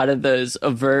removed a lot of those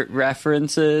overt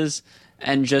references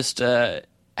and just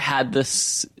had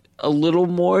this a little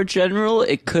more general,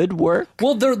 it could work.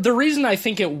 Well, the reason I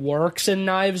think it works in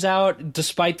Knives Out,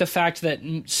 despite the fact that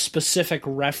specific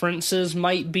references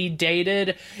might be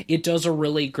dated, it does a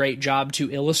really great job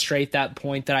to illustrate that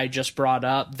point that I just brought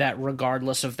up, that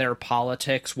regardless of their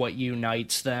politics, what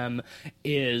unites them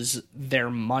is their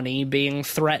money being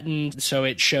threatened. So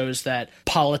it shows that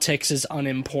politics is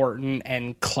unimportant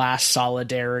and class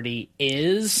solidarity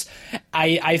is.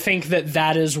 I think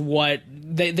that is what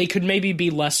they could maybe be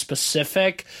less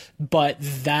specific, but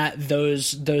that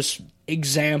those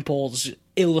examples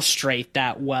illustrate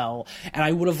that well. And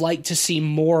I would have liked to see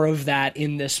more of that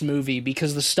in this movie,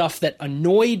 because the stuff that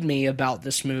annoyed me about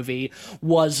this movie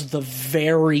was the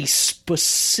very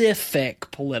specific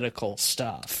political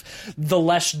stuff. The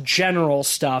less general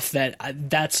stuff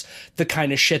that's the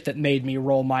kind of shit that made me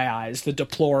roll my eyes. The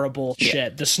deplorable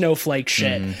shit, the snowflake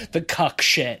shit, the cuck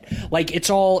shit. Like it's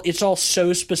all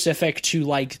so specific to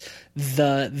like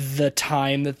the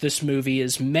time that this movie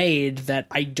is made that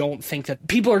I don't think that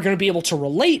people are going to be able to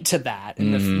relate to that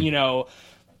in the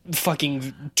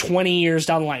fucking 20 years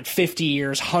down the line, 50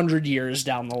 years, 100 years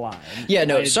down the line. Yeah,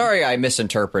 no, sorry I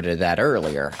misinterpreted that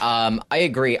earlier. I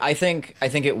agree. I think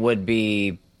it would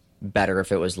be better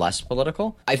if it was less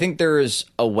political. I think there's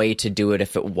a way to do it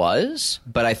if it was,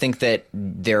 but I think that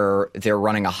they're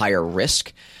running a higher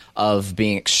risk of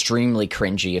being extremely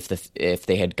cringy if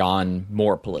they had gone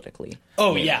more politically.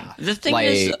 Oh, yeah. The thing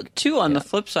is, too, on the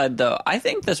flip side, though, I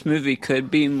think this movie could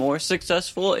be more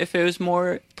successful if it was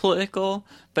more political,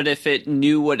 but if it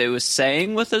knew what it was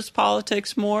saying with its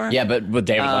politics more. Yeah, but with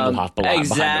David Lindelof behind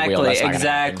the wheel, that's not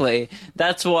exactly.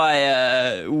 That's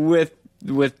why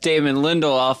with Damon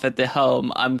Lindelof at the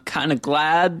helm, I'm kind of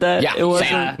glad that it wasn't.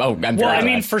 Same. Oh, I'm well, I glad.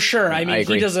 mean, for sure. I mean,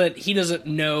 agree. he doesn't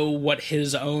know what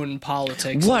his own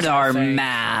politics. What are think.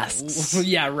 masks?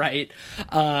 Yeah, right.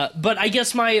 But I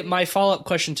guess my follow-up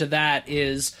question to that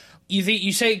is,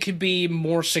 you say it could be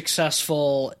more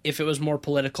successful if it was more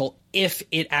political, if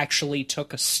it actually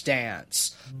took a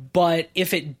stance. But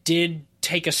if it did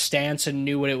take a stance and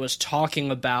knew what it was talking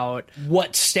about,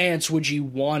 what stance would you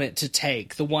want it to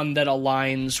take? The one that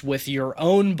aligns with your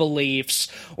own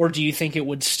beliefs, or do you think it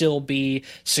would still be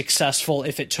successful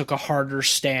if it took a harder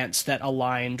stance that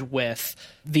aligned with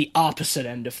the opposite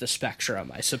end of the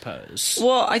spectrum, I suppose?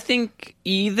 Well, I think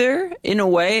either, in a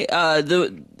way.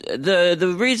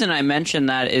 The reason I mention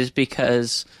that is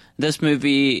because this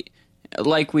movie,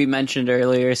 like we mentioned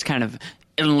earlier, is kind of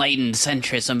enlightened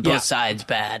centrism, both sides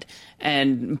bad.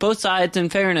 And both sides, in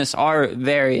fairness, are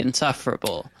very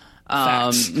insufferable.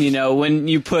 When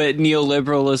you put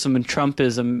neoliberalism and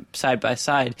Trumpism side by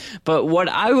side. But what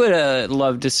I would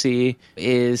love to see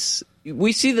is,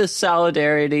 we see the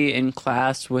solidarity in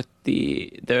class with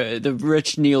the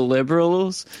rich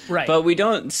neoliberals, right? But we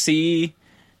don't see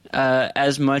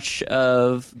as much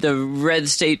of the red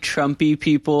state Trumpy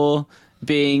people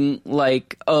being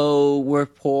like, oh, we're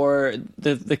poor,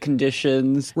 the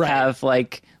conditions have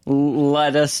like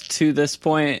led us to this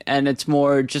point, and it's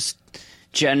more just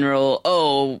general,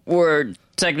 oh, we're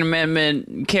Second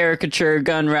Amendment, caricature,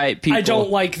 gun right people. I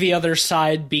don't like the other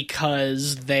side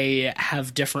because they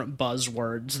have different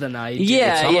buzzwords than I do.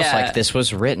 Yeah, it's almost like this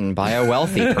was written by a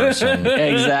wealthy person.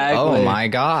 Exactly. Oh my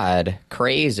god,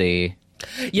 crazy.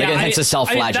 Yeah, like, it's a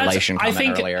self-flagellation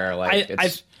comment earlier.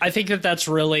 I think that's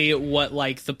really what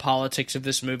like the politics of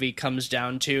this movie comes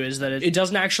down to, is that it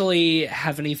doesn't actually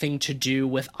have anything to do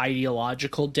with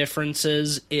ideological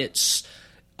differences. It's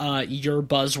your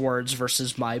buzzwords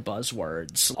versus my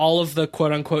buzzwords. All of the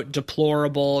quote-unquote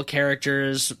deplorable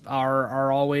characters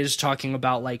are always talking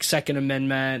about like Second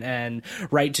Amendment and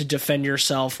right to defend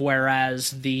yourself, whereas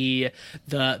the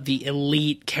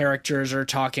elite characters are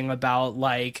talking about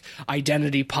like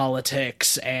identity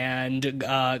politics and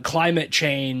climate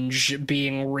change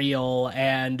being real,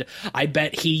 and I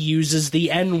bet he uses the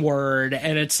N-word,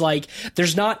 and it's like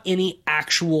there's not any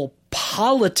actual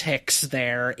politics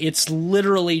there. It's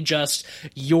literally just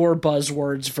your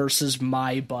buzzwords versus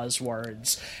my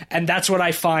buzzwords, and that's what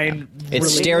I find it's really,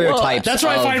 stereotypes. That's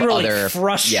what I find really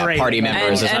frustrating. Party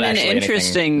members, and an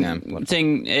interesting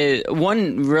thing.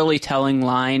 One really telling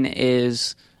line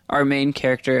is our main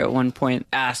character at one point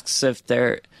asks if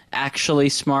they're actually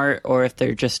smart or if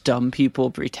they're just dumb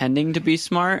people pretending to be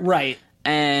smart. Right.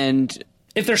 And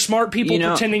if they're smart people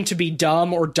pretending to be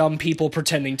dumb, or dumb people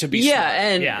pretending to be smart.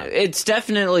 And it's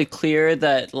definitely clear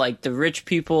that like the rich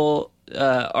people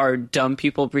are dumb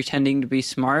people pretending to be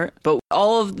smart, but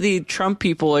all of the Trump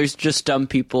people are just dumb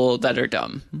people that are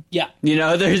dumb. Yeah. You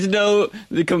know, there's no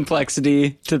the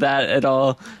complexity to that at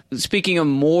all. Speaking of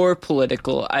more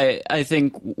political, I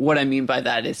think what I mean by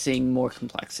that is seeing more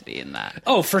complexity in that.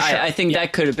 Oh, for sure. I think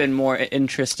that could have been more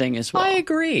interesting as well. I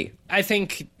agree. I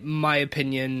think my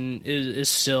opinion is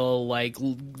still like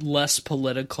less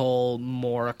political,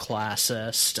 more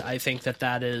classist. I think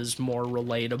that is more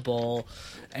relatable,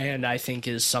 and I think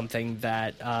is something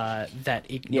that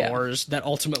that ignores that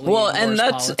ultimately. Well, ignores and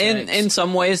that's politics. in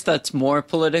some ways that's more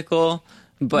political,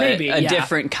 but Maybe, a yeah.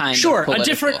 different kind. Sure, of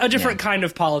political. a different kind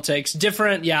of politics.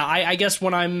 Different. Yeah, I guess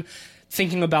when I'm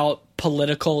thinking about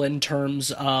political in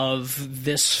terms of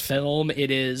this film, it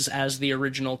is, as the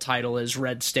original title is,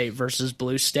 Red State versus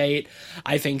Blue State.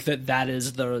 I think that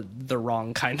is the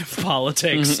wrong kind of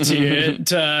politics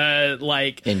to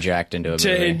like Inject into a movie.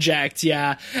 to inject,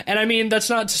 yeah. And I mean, that's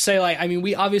not to say, like, I mean,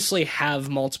 we obviously have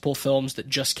multiple films that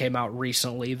just came out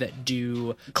recently that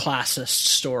do classist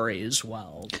stories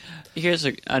well. Here's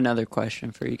another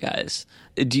question for you guys.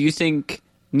 Do you think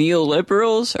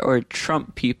neoliberals or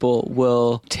Trump people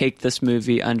will take this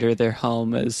movie under their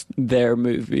helm as their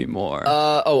movie more?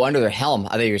 Under their helm.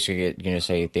 I think you were going to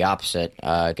say the opposite.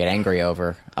 Get angry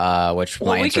over, which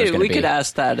my answer is going to be. We could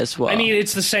ask that as well. I mean,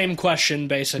 it's the same question,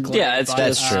 basically. Yeah,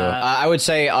 That's true. I would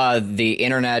say the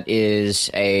internet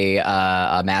is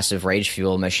a massive rage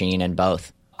fuel machine in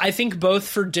both. I think both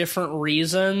for different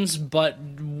reasons, but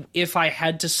if I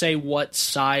had to say what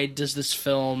side does this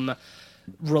film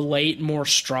relate more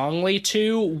strongly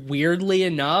to, weirdly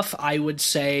enough, I would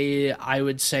say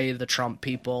the Trump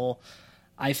people.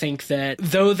 I think that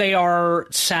though they are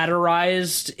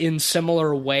satirized in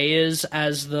similar ways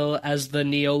as the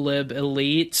neolib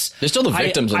elites, they're still the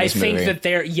victims in this movie. I think that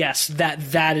they're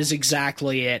that is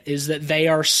exactly it. Is that they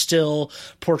are still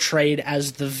portrayed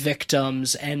as the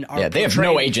victims and are they have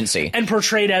no agency and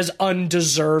portrayed as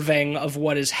undeserving of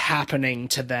what is happening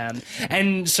to them.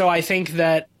 And so I think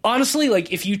that honestly,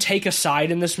 like, if you take a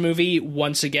side in this movie,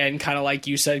 once again, kind of like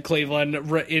you said, Cleveland,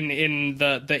 in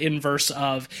the inverse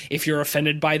of if you're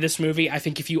offended by this movie, I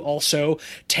think if you also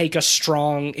take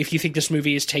if you think this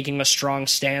movie is taking a strong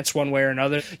stance one way or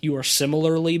another, you are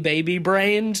similarly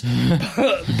baby-brained.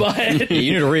 But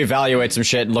you need to reevaluate some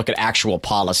shit and look at actual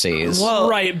policies. Well,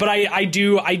 right, but I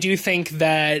do think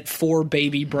that for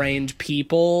baby-brained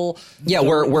people,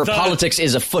 where politics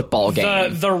is a football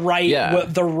game, the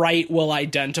right will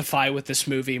identify with this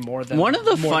movie more than one of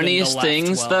the more funniest than the left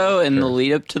things will. though in the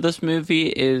lead up to this movie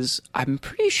is I'm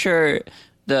pretty sure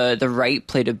the right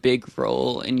played a big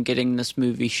role in getting this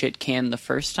movie shit canned the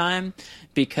first time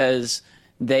because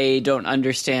they don't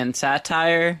understand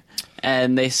satire.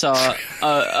 And they saw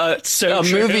a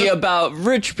movie about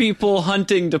rich people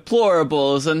hunting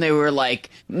deplorables, and they were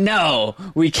like, no,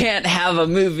 we can't have a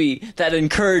movie that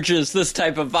encourages this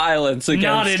type of violence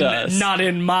against us. Not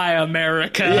in my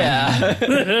America.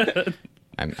 Yeah.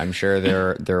 I'm sure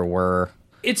there were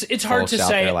it's hard to out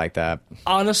say there like that.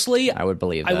 Honestly, I would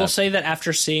believe that. I will say that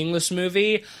after seeing this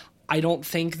movie, I don't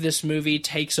think this movie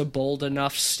takes a bold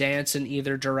enough stance in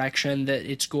either direction that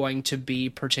it's going to be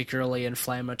particularly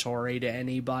inflammatory to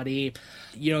anybody.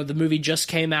 You know, the movie just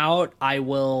came out. I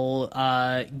will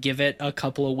give it a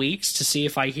couple of weeks to see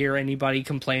if I hear anybody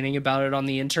complaining about it on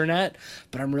the internet,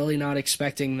 but I'm really not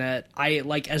expecting that.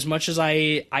 As much as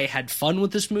I had fun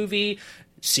with this movie,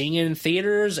 seeing it in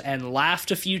theaters and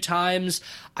laughed a few times,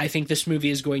 I think this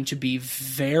movie is going to be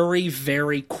very,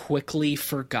 very quickly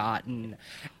forgotten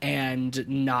and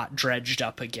not dredged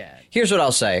up again. Here's what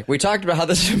I'll say. We talked about how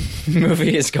this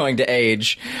movie is going to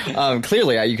age.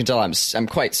 Clearly, you can tell I'm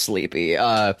quite sleepy.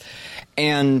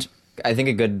 And I think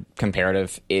a good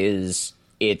comparative is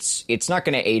it's not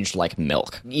going to age like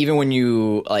milk. Even when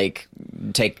you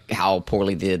take how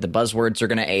poorly the buzzwords are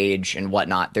going to age and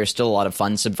whatnot, there's still a lot of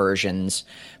fun subversions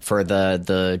for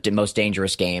the most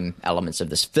dangerous game elements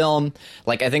of this film.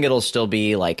 I think it'll still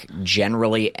be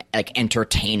generally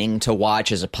entertaining to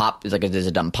watch as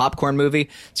a dumb popcorn movie.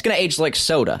 It's going to age like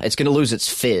soda. It's going to lose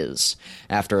its fizz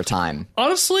after a time.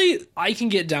 Honestly, I can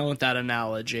get down with that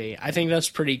analogy. I think that's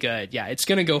pretty good. Yeah, it's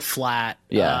going to go flat.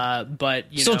 Yeah, but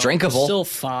still drinkable. Still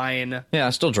fine. Yeah,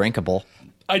 still drinkable.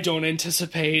 I don't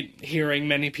anticipate hearing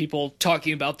many people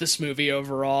talking about this movie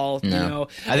overall. No. You know,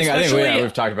 I think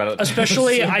we've talked about it.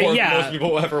 Especially, most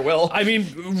people ever will. I mean,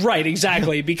 right,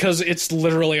 exactly, because it's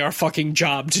literally our fucking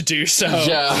job to do so.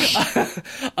 Yeah.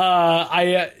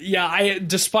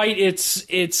 Despite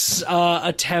its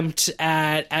attempt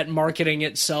at marketing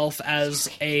itself as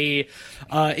a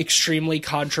extremely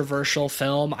controversial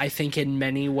film, I think in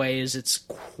many ways it's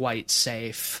quite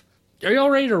safe. Are y'all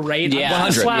ready to rate? Yeah. I'm gonna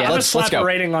 100. slap, Yeah, I'm gonna let's slap go. a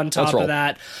rating on top Let's roll. of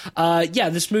that. Yeah,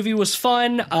 this movie was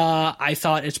fun. I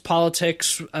thought its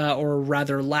politics, or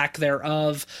rather lack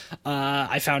thereof,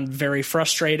 I found very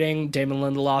frustrating. Damon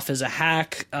Lindelof is a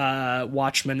hack.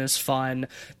 Watchmen is fun.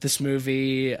 This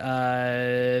movie, fuck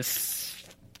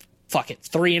it,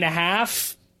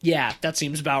 3.5. Yeah, that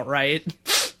seems about right.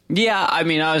 Yeah, I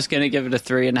mean, I was going to give it a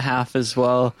 3.5 as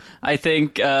well. I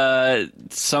think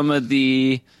some of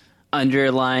the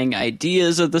underlying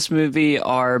ideas of this movie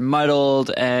are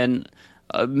muddled and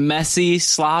messy,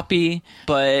 sloppy,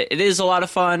 but it is a lot of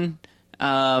fun,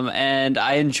 and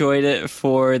I enjoyed it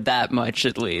for that much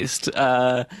at least.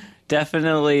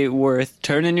 Definitely worth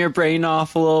turning your brain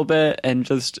off a little bit and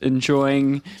just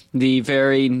enjoying the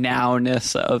very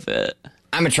nowness of it.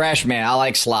 I'm a trash man. I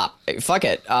like slop. Fuck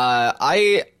it.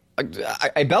 I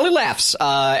belly laughs,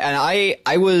 and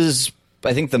I was,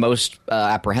 I think, the most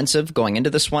apprehensive going into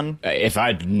this one. If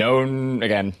I'd known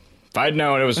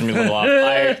it was going to be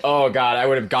Lindelof, I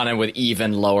would have gone in with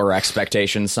even lower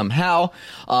expectations somehow.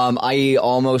 I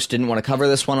almost didn't want to cover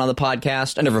this one on the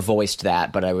podcast. I never voiced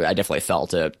that, but I definitely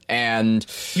felt it. And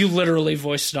You literally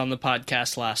voiced it on the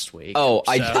podcast last week. oh,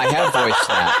 I have voiced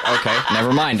that. Okay,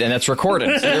 never mind, and it's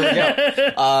recorded. So there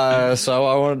we go. So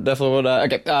I definitely would.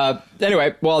 Okay.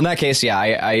 Anyway, well, in that case, yeah,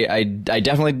 I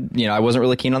definitely, I wasn't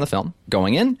really keen on the film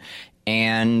going in,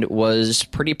 and was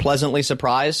pretty pleasantly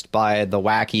surprised by the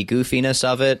wacky goofiness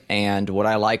of it, and what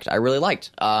I liked, I really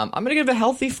liked. I'm going to give it a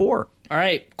healthy 4. All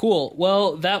right, cool.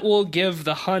 Well, that will give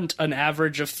The Hunt an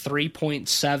average of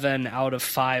 3.7 out of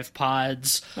 5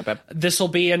 pods. Not bad. This will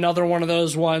be another one of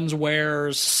those ones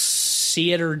where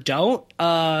see it or don't.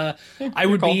 I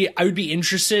would be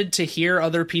interested to hear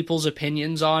other people's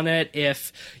opinions on it.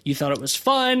 If you thought it was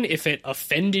fun, if it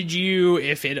offended you,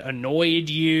 if it annoyed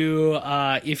you,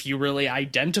 if you really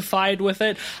identified with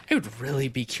it. I would really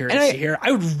be curious to hear.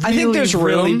 I think there's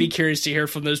really be curious to hear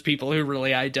from those people who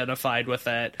really identified with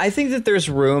it. I think that there's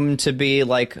room to be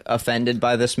like offended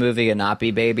by this movie and not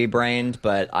be baby brained,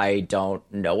 but I don't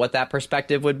know what that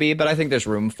perspective would be, but I think there's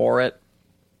room for it.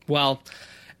 Well,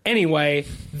 anyway,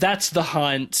 that's The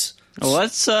Hunt.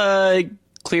 Let's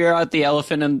clear out the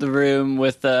elephant in the room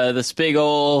with this big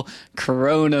old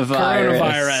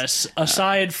coronavirus.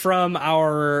 Aside from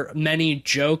our many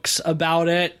jokes about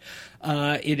it,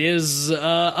 it is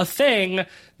a thing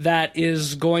that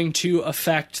is going to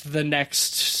affect the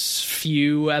next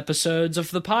few episodes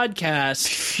of the podcast.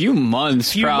 Few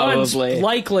months,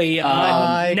 likely.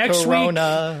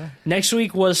 Corona. Next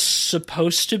week was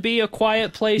supposed to be A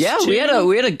Quiet Place 2. Yeah,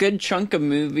 we had a good chunk of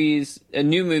movies,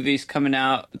 new movies coming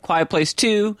out. Quiet Place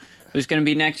 2 was going to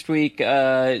be next week.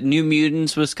 New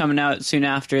Mutants was coming out soon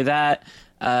after that.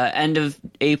 End of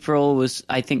April was,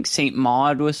 I think, Saint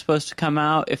Maud was supposed to come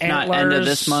out. If Antlers. not end of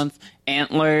this month.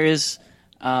 Antlers.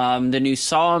 The new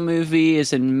Saw movie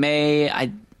is in May.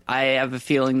 I have a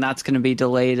feeling that's going to be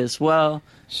delayed as well.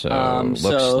 So looks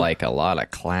like a lot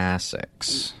of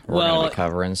classics. We're going to be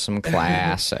covering some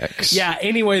classics. Yeah,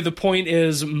 anyway, the point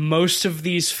is most of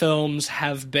these films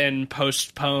have been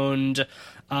postponed,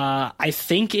 I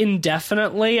think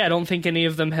indefinitely. I don't think any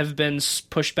of them have been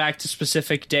pushed back to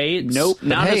specific dates. Nope,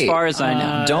 not as far as I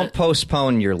know. Don't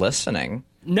postpone your listening.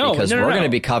 No, because we're going to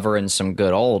be covering some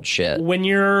good old shit. When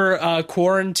you're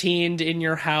quarantined in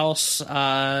your house,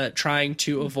 trying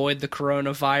to avoid the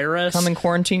coronavirus, come and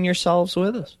quarantine yourselves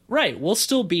with us. Right, we'll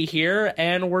still be here,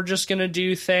 and we're just going to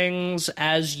do things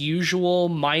as usual,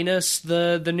 minus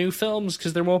the new films,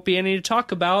 because there won't be any to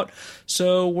talk about.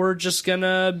 So we're just going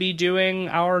to be doing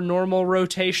our normal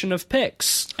rotation of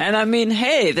picks. And I mean,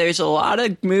 hey, there's a lot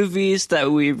of movies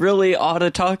that we really ought to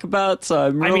talk about, so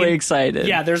I'm really excited.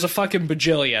 Yeah, there's a fucking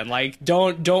bajillion. Like,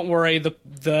 don't worry, the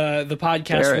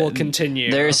podcast will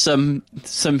continue. There's some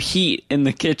heat in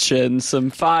the kitchen, some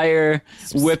fire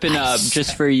whipping up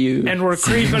just for you. And we're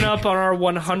creeping up on our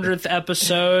 100th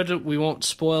episode. We won't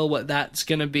spoil what that's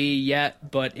going to be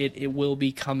yet, but it will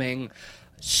be coming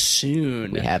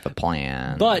soon. We have a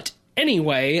plan. But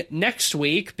anyway, next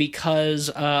week, because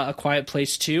A Quiet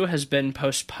Place 2 has been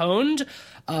postponed,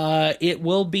 it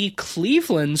will be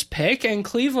Cleveland's pick. And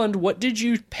Cleveland, what did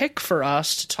you pick for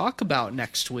us to talk about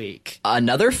next week?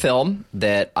 Another film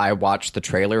that I watched the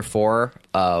trailer for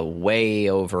way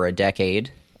over a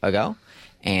decade ago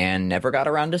and never got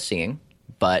around to seeing,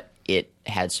 but it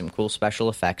had some cool special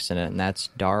effects in it, and that's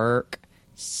Dark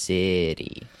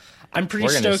City. I'm pretty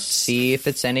We're gonna stoked. see if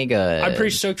it's any good. I'm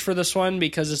pretty stoked for this one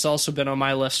because it's also been on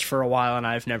my list for a while and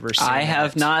I've never seen it. I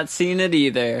have not seen it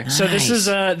either. So this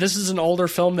is an older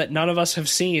film that none of us have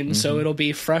seen, so it'll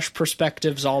be fresh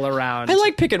perspectives all around. I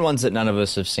like picking ones that none of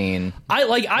us have seen. I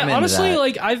honestly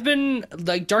that. I've been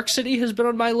like Dark City has been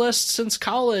on my list since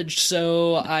college,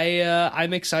 so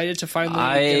I'm excited to finally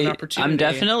get an opportunity. I'm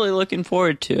definitely looking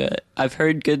forward to it. I've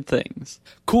heard good things.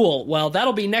 Cool. Well,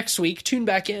 that'll be next week. Tune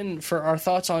back in for our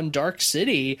thoughts on Dark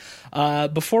City.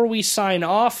 Before we sign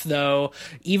off, though,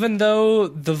 even though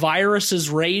the virus is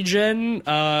raging,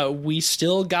 we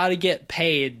still got to get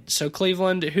paid. So,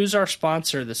 Cleveland, who's our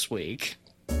sponsor this week?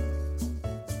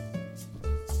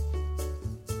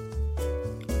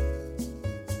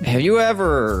 Have you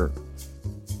ever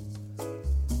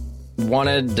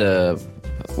wanted to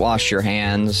wash your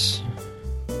hands?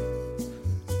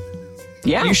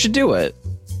 Yeah. You should do it.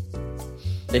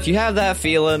 If you have that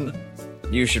feeling,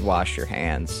 you should wash your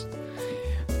hands.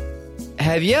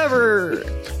 Have you ever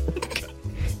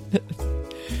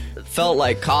felt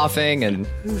like coughing and,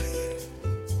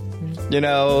 in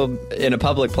a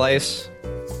public place?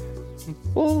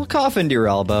 Well, cough into your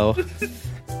elbow.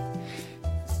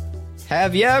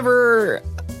 Have you ever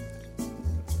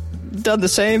done the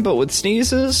same but with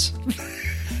sneezes?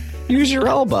 Use your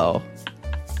elbow.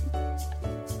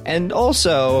 And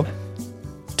also,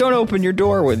 don't open your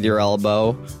door with your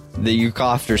elbow that you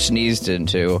coughed or sneezed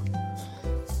into.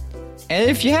 And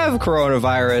if you have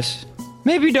coronavirus,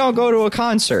 maybe don't go to a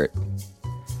concert.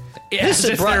 As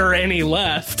if there are any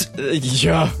left.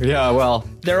 Yeah, well.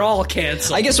 They're all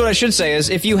canceled. I guess what I should say is,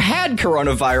 if you had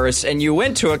coronavirus and you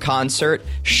went to a concert,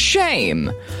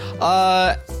 shame.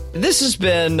 This has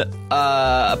been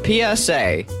a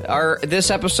PSA.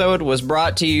 This episode was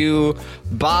brought to you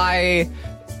by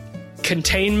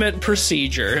containment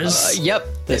procedures. Yep.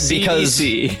 The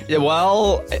CDC.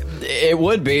 Well, it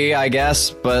would be, I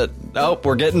guess, but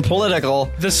we're getting political.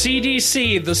 The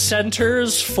CDC, the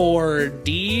Centers for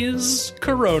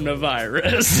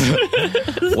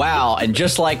Coronavirus. Wow, and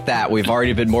just like that, we've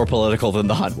already been more political than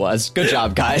the hunt was. Good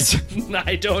job, guys.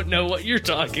 I don't know what you're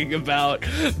talking about,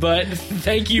 but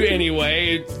thank you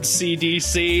anyway,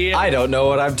 CDC. I don't know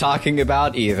what I'm talking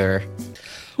about either.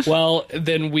 Well,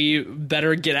 then we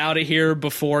better get out of here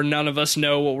before none of us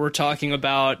know what we're talking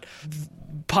about.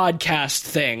 Podcast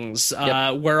things.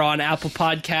 Yep. We're on Apple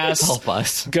Podcasts. Help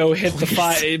us. Go hit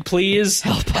the please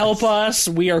help us.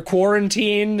 We are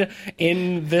quarantined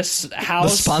in this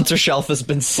house. The sponsor shelf has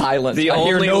been silent. The I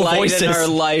hear only no light voices. in our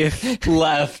life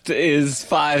left is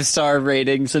 5-star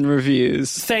ratings and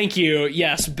reviews. Thank you.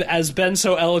 Yes, as Ben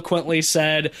so eloquently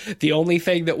said, the only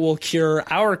thing that will cure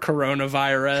our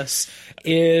coronavirus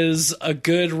is a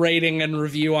good rating and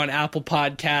review on Apple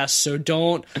Podcasts. So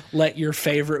don't let your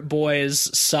favorite boys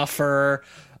suffer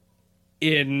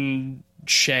in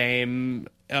shame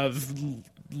of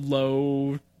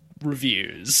low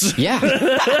reviews. Yeah.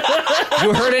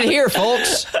 You heard it here,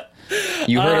 folks.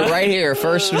 You heard it right here,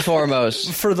 first and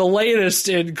foremost. For the latest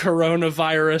in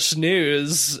coronavirus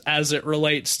news as it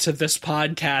relates to this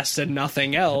podcast and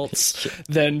nothing else,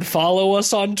 then follow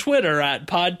us on Twitter at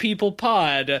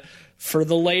PodPeoplePod. For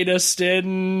the latest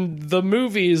in the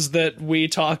movies that we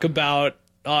talk about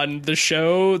on the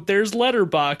show, there's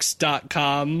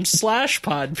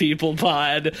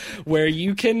letterboxd.com/podpeoplepod, where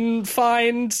you can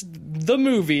find the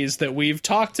movies that we've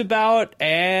talked about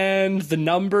and the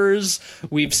numbers.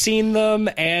 We've seen them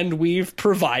and we've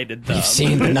provided them. You've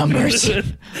seen the numbers.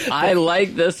 I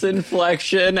like this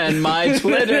inflection, and my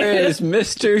Twitter is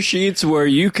Mr. Sheets, where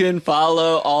you can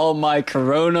follow all my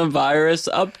coronavirus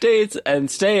updates and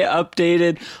stay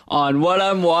updated on what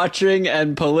I'm watching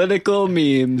and political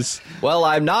memes.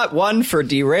 Well, I'm not one for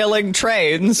derailing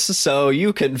trains, so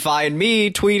you can find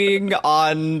me tweeting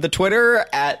on the Twitter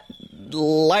at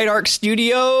Light Arc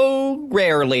Studio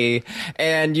rarely,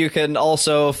 and you can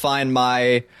also find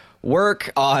my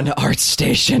work on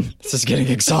ArtStation. This is getting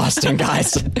exhausting,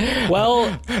 guys.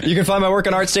 Well, you can find my work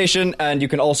on ArtStation, and you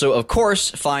can also, of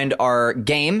course, find our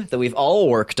game that we've all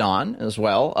worked on as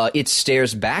well. It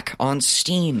Stares Back on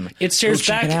Steam. It Stares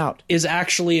Back is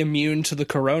actually immune to the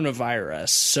coronavirus,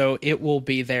 so it will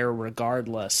be there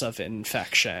regardless of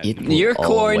infection. You're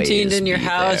quarantined in your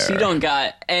house. There. You don't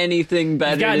got anything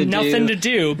better got to nothing to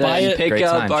do. Buy it. Pick Great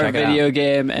up time. our Check it video out.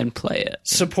 game and play it.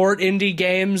 Support indie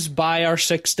games. Buy our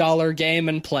 $6 game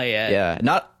and play it. Yeah,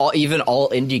 not even all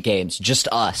indie games, just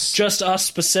us. Just us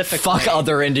specifically. Fuck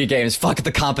other indie games. Fuck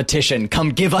the competition. Come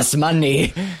give us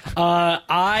money.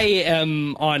 I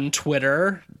am on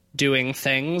Twitter doing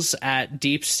things at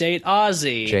Deep State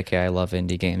Aussie. JK, I love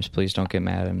indie games. Please don't get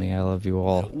mad at me. I love you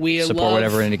all. We support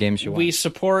whatever indie games you want. We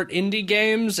support indie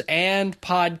games and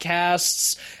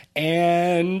podcasts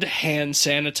and hand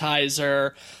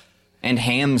sanitizer. And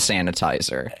ham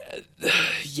sanitizer.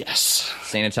 Yes.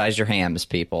 Sanitize your hams,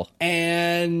 people.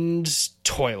 And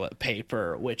toilet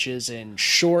paper, which is in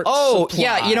short supply.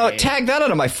 Yeah, you know, tag that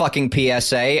out of my fucking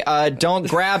PSA. Don't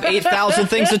grab 8,000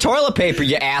 things of toilet paper,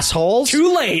 you assholes.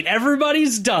 Too late.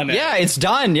 Everybody's done it. Yeah, it's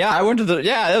done. Yeah, I went to the...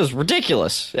 Yeah, that was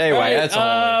ridiculous. Anyway, right, that's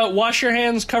all. Wash your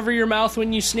hands, cover your mouth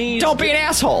when you sneeze. Don't be an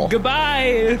asshole.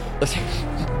 Goodbye.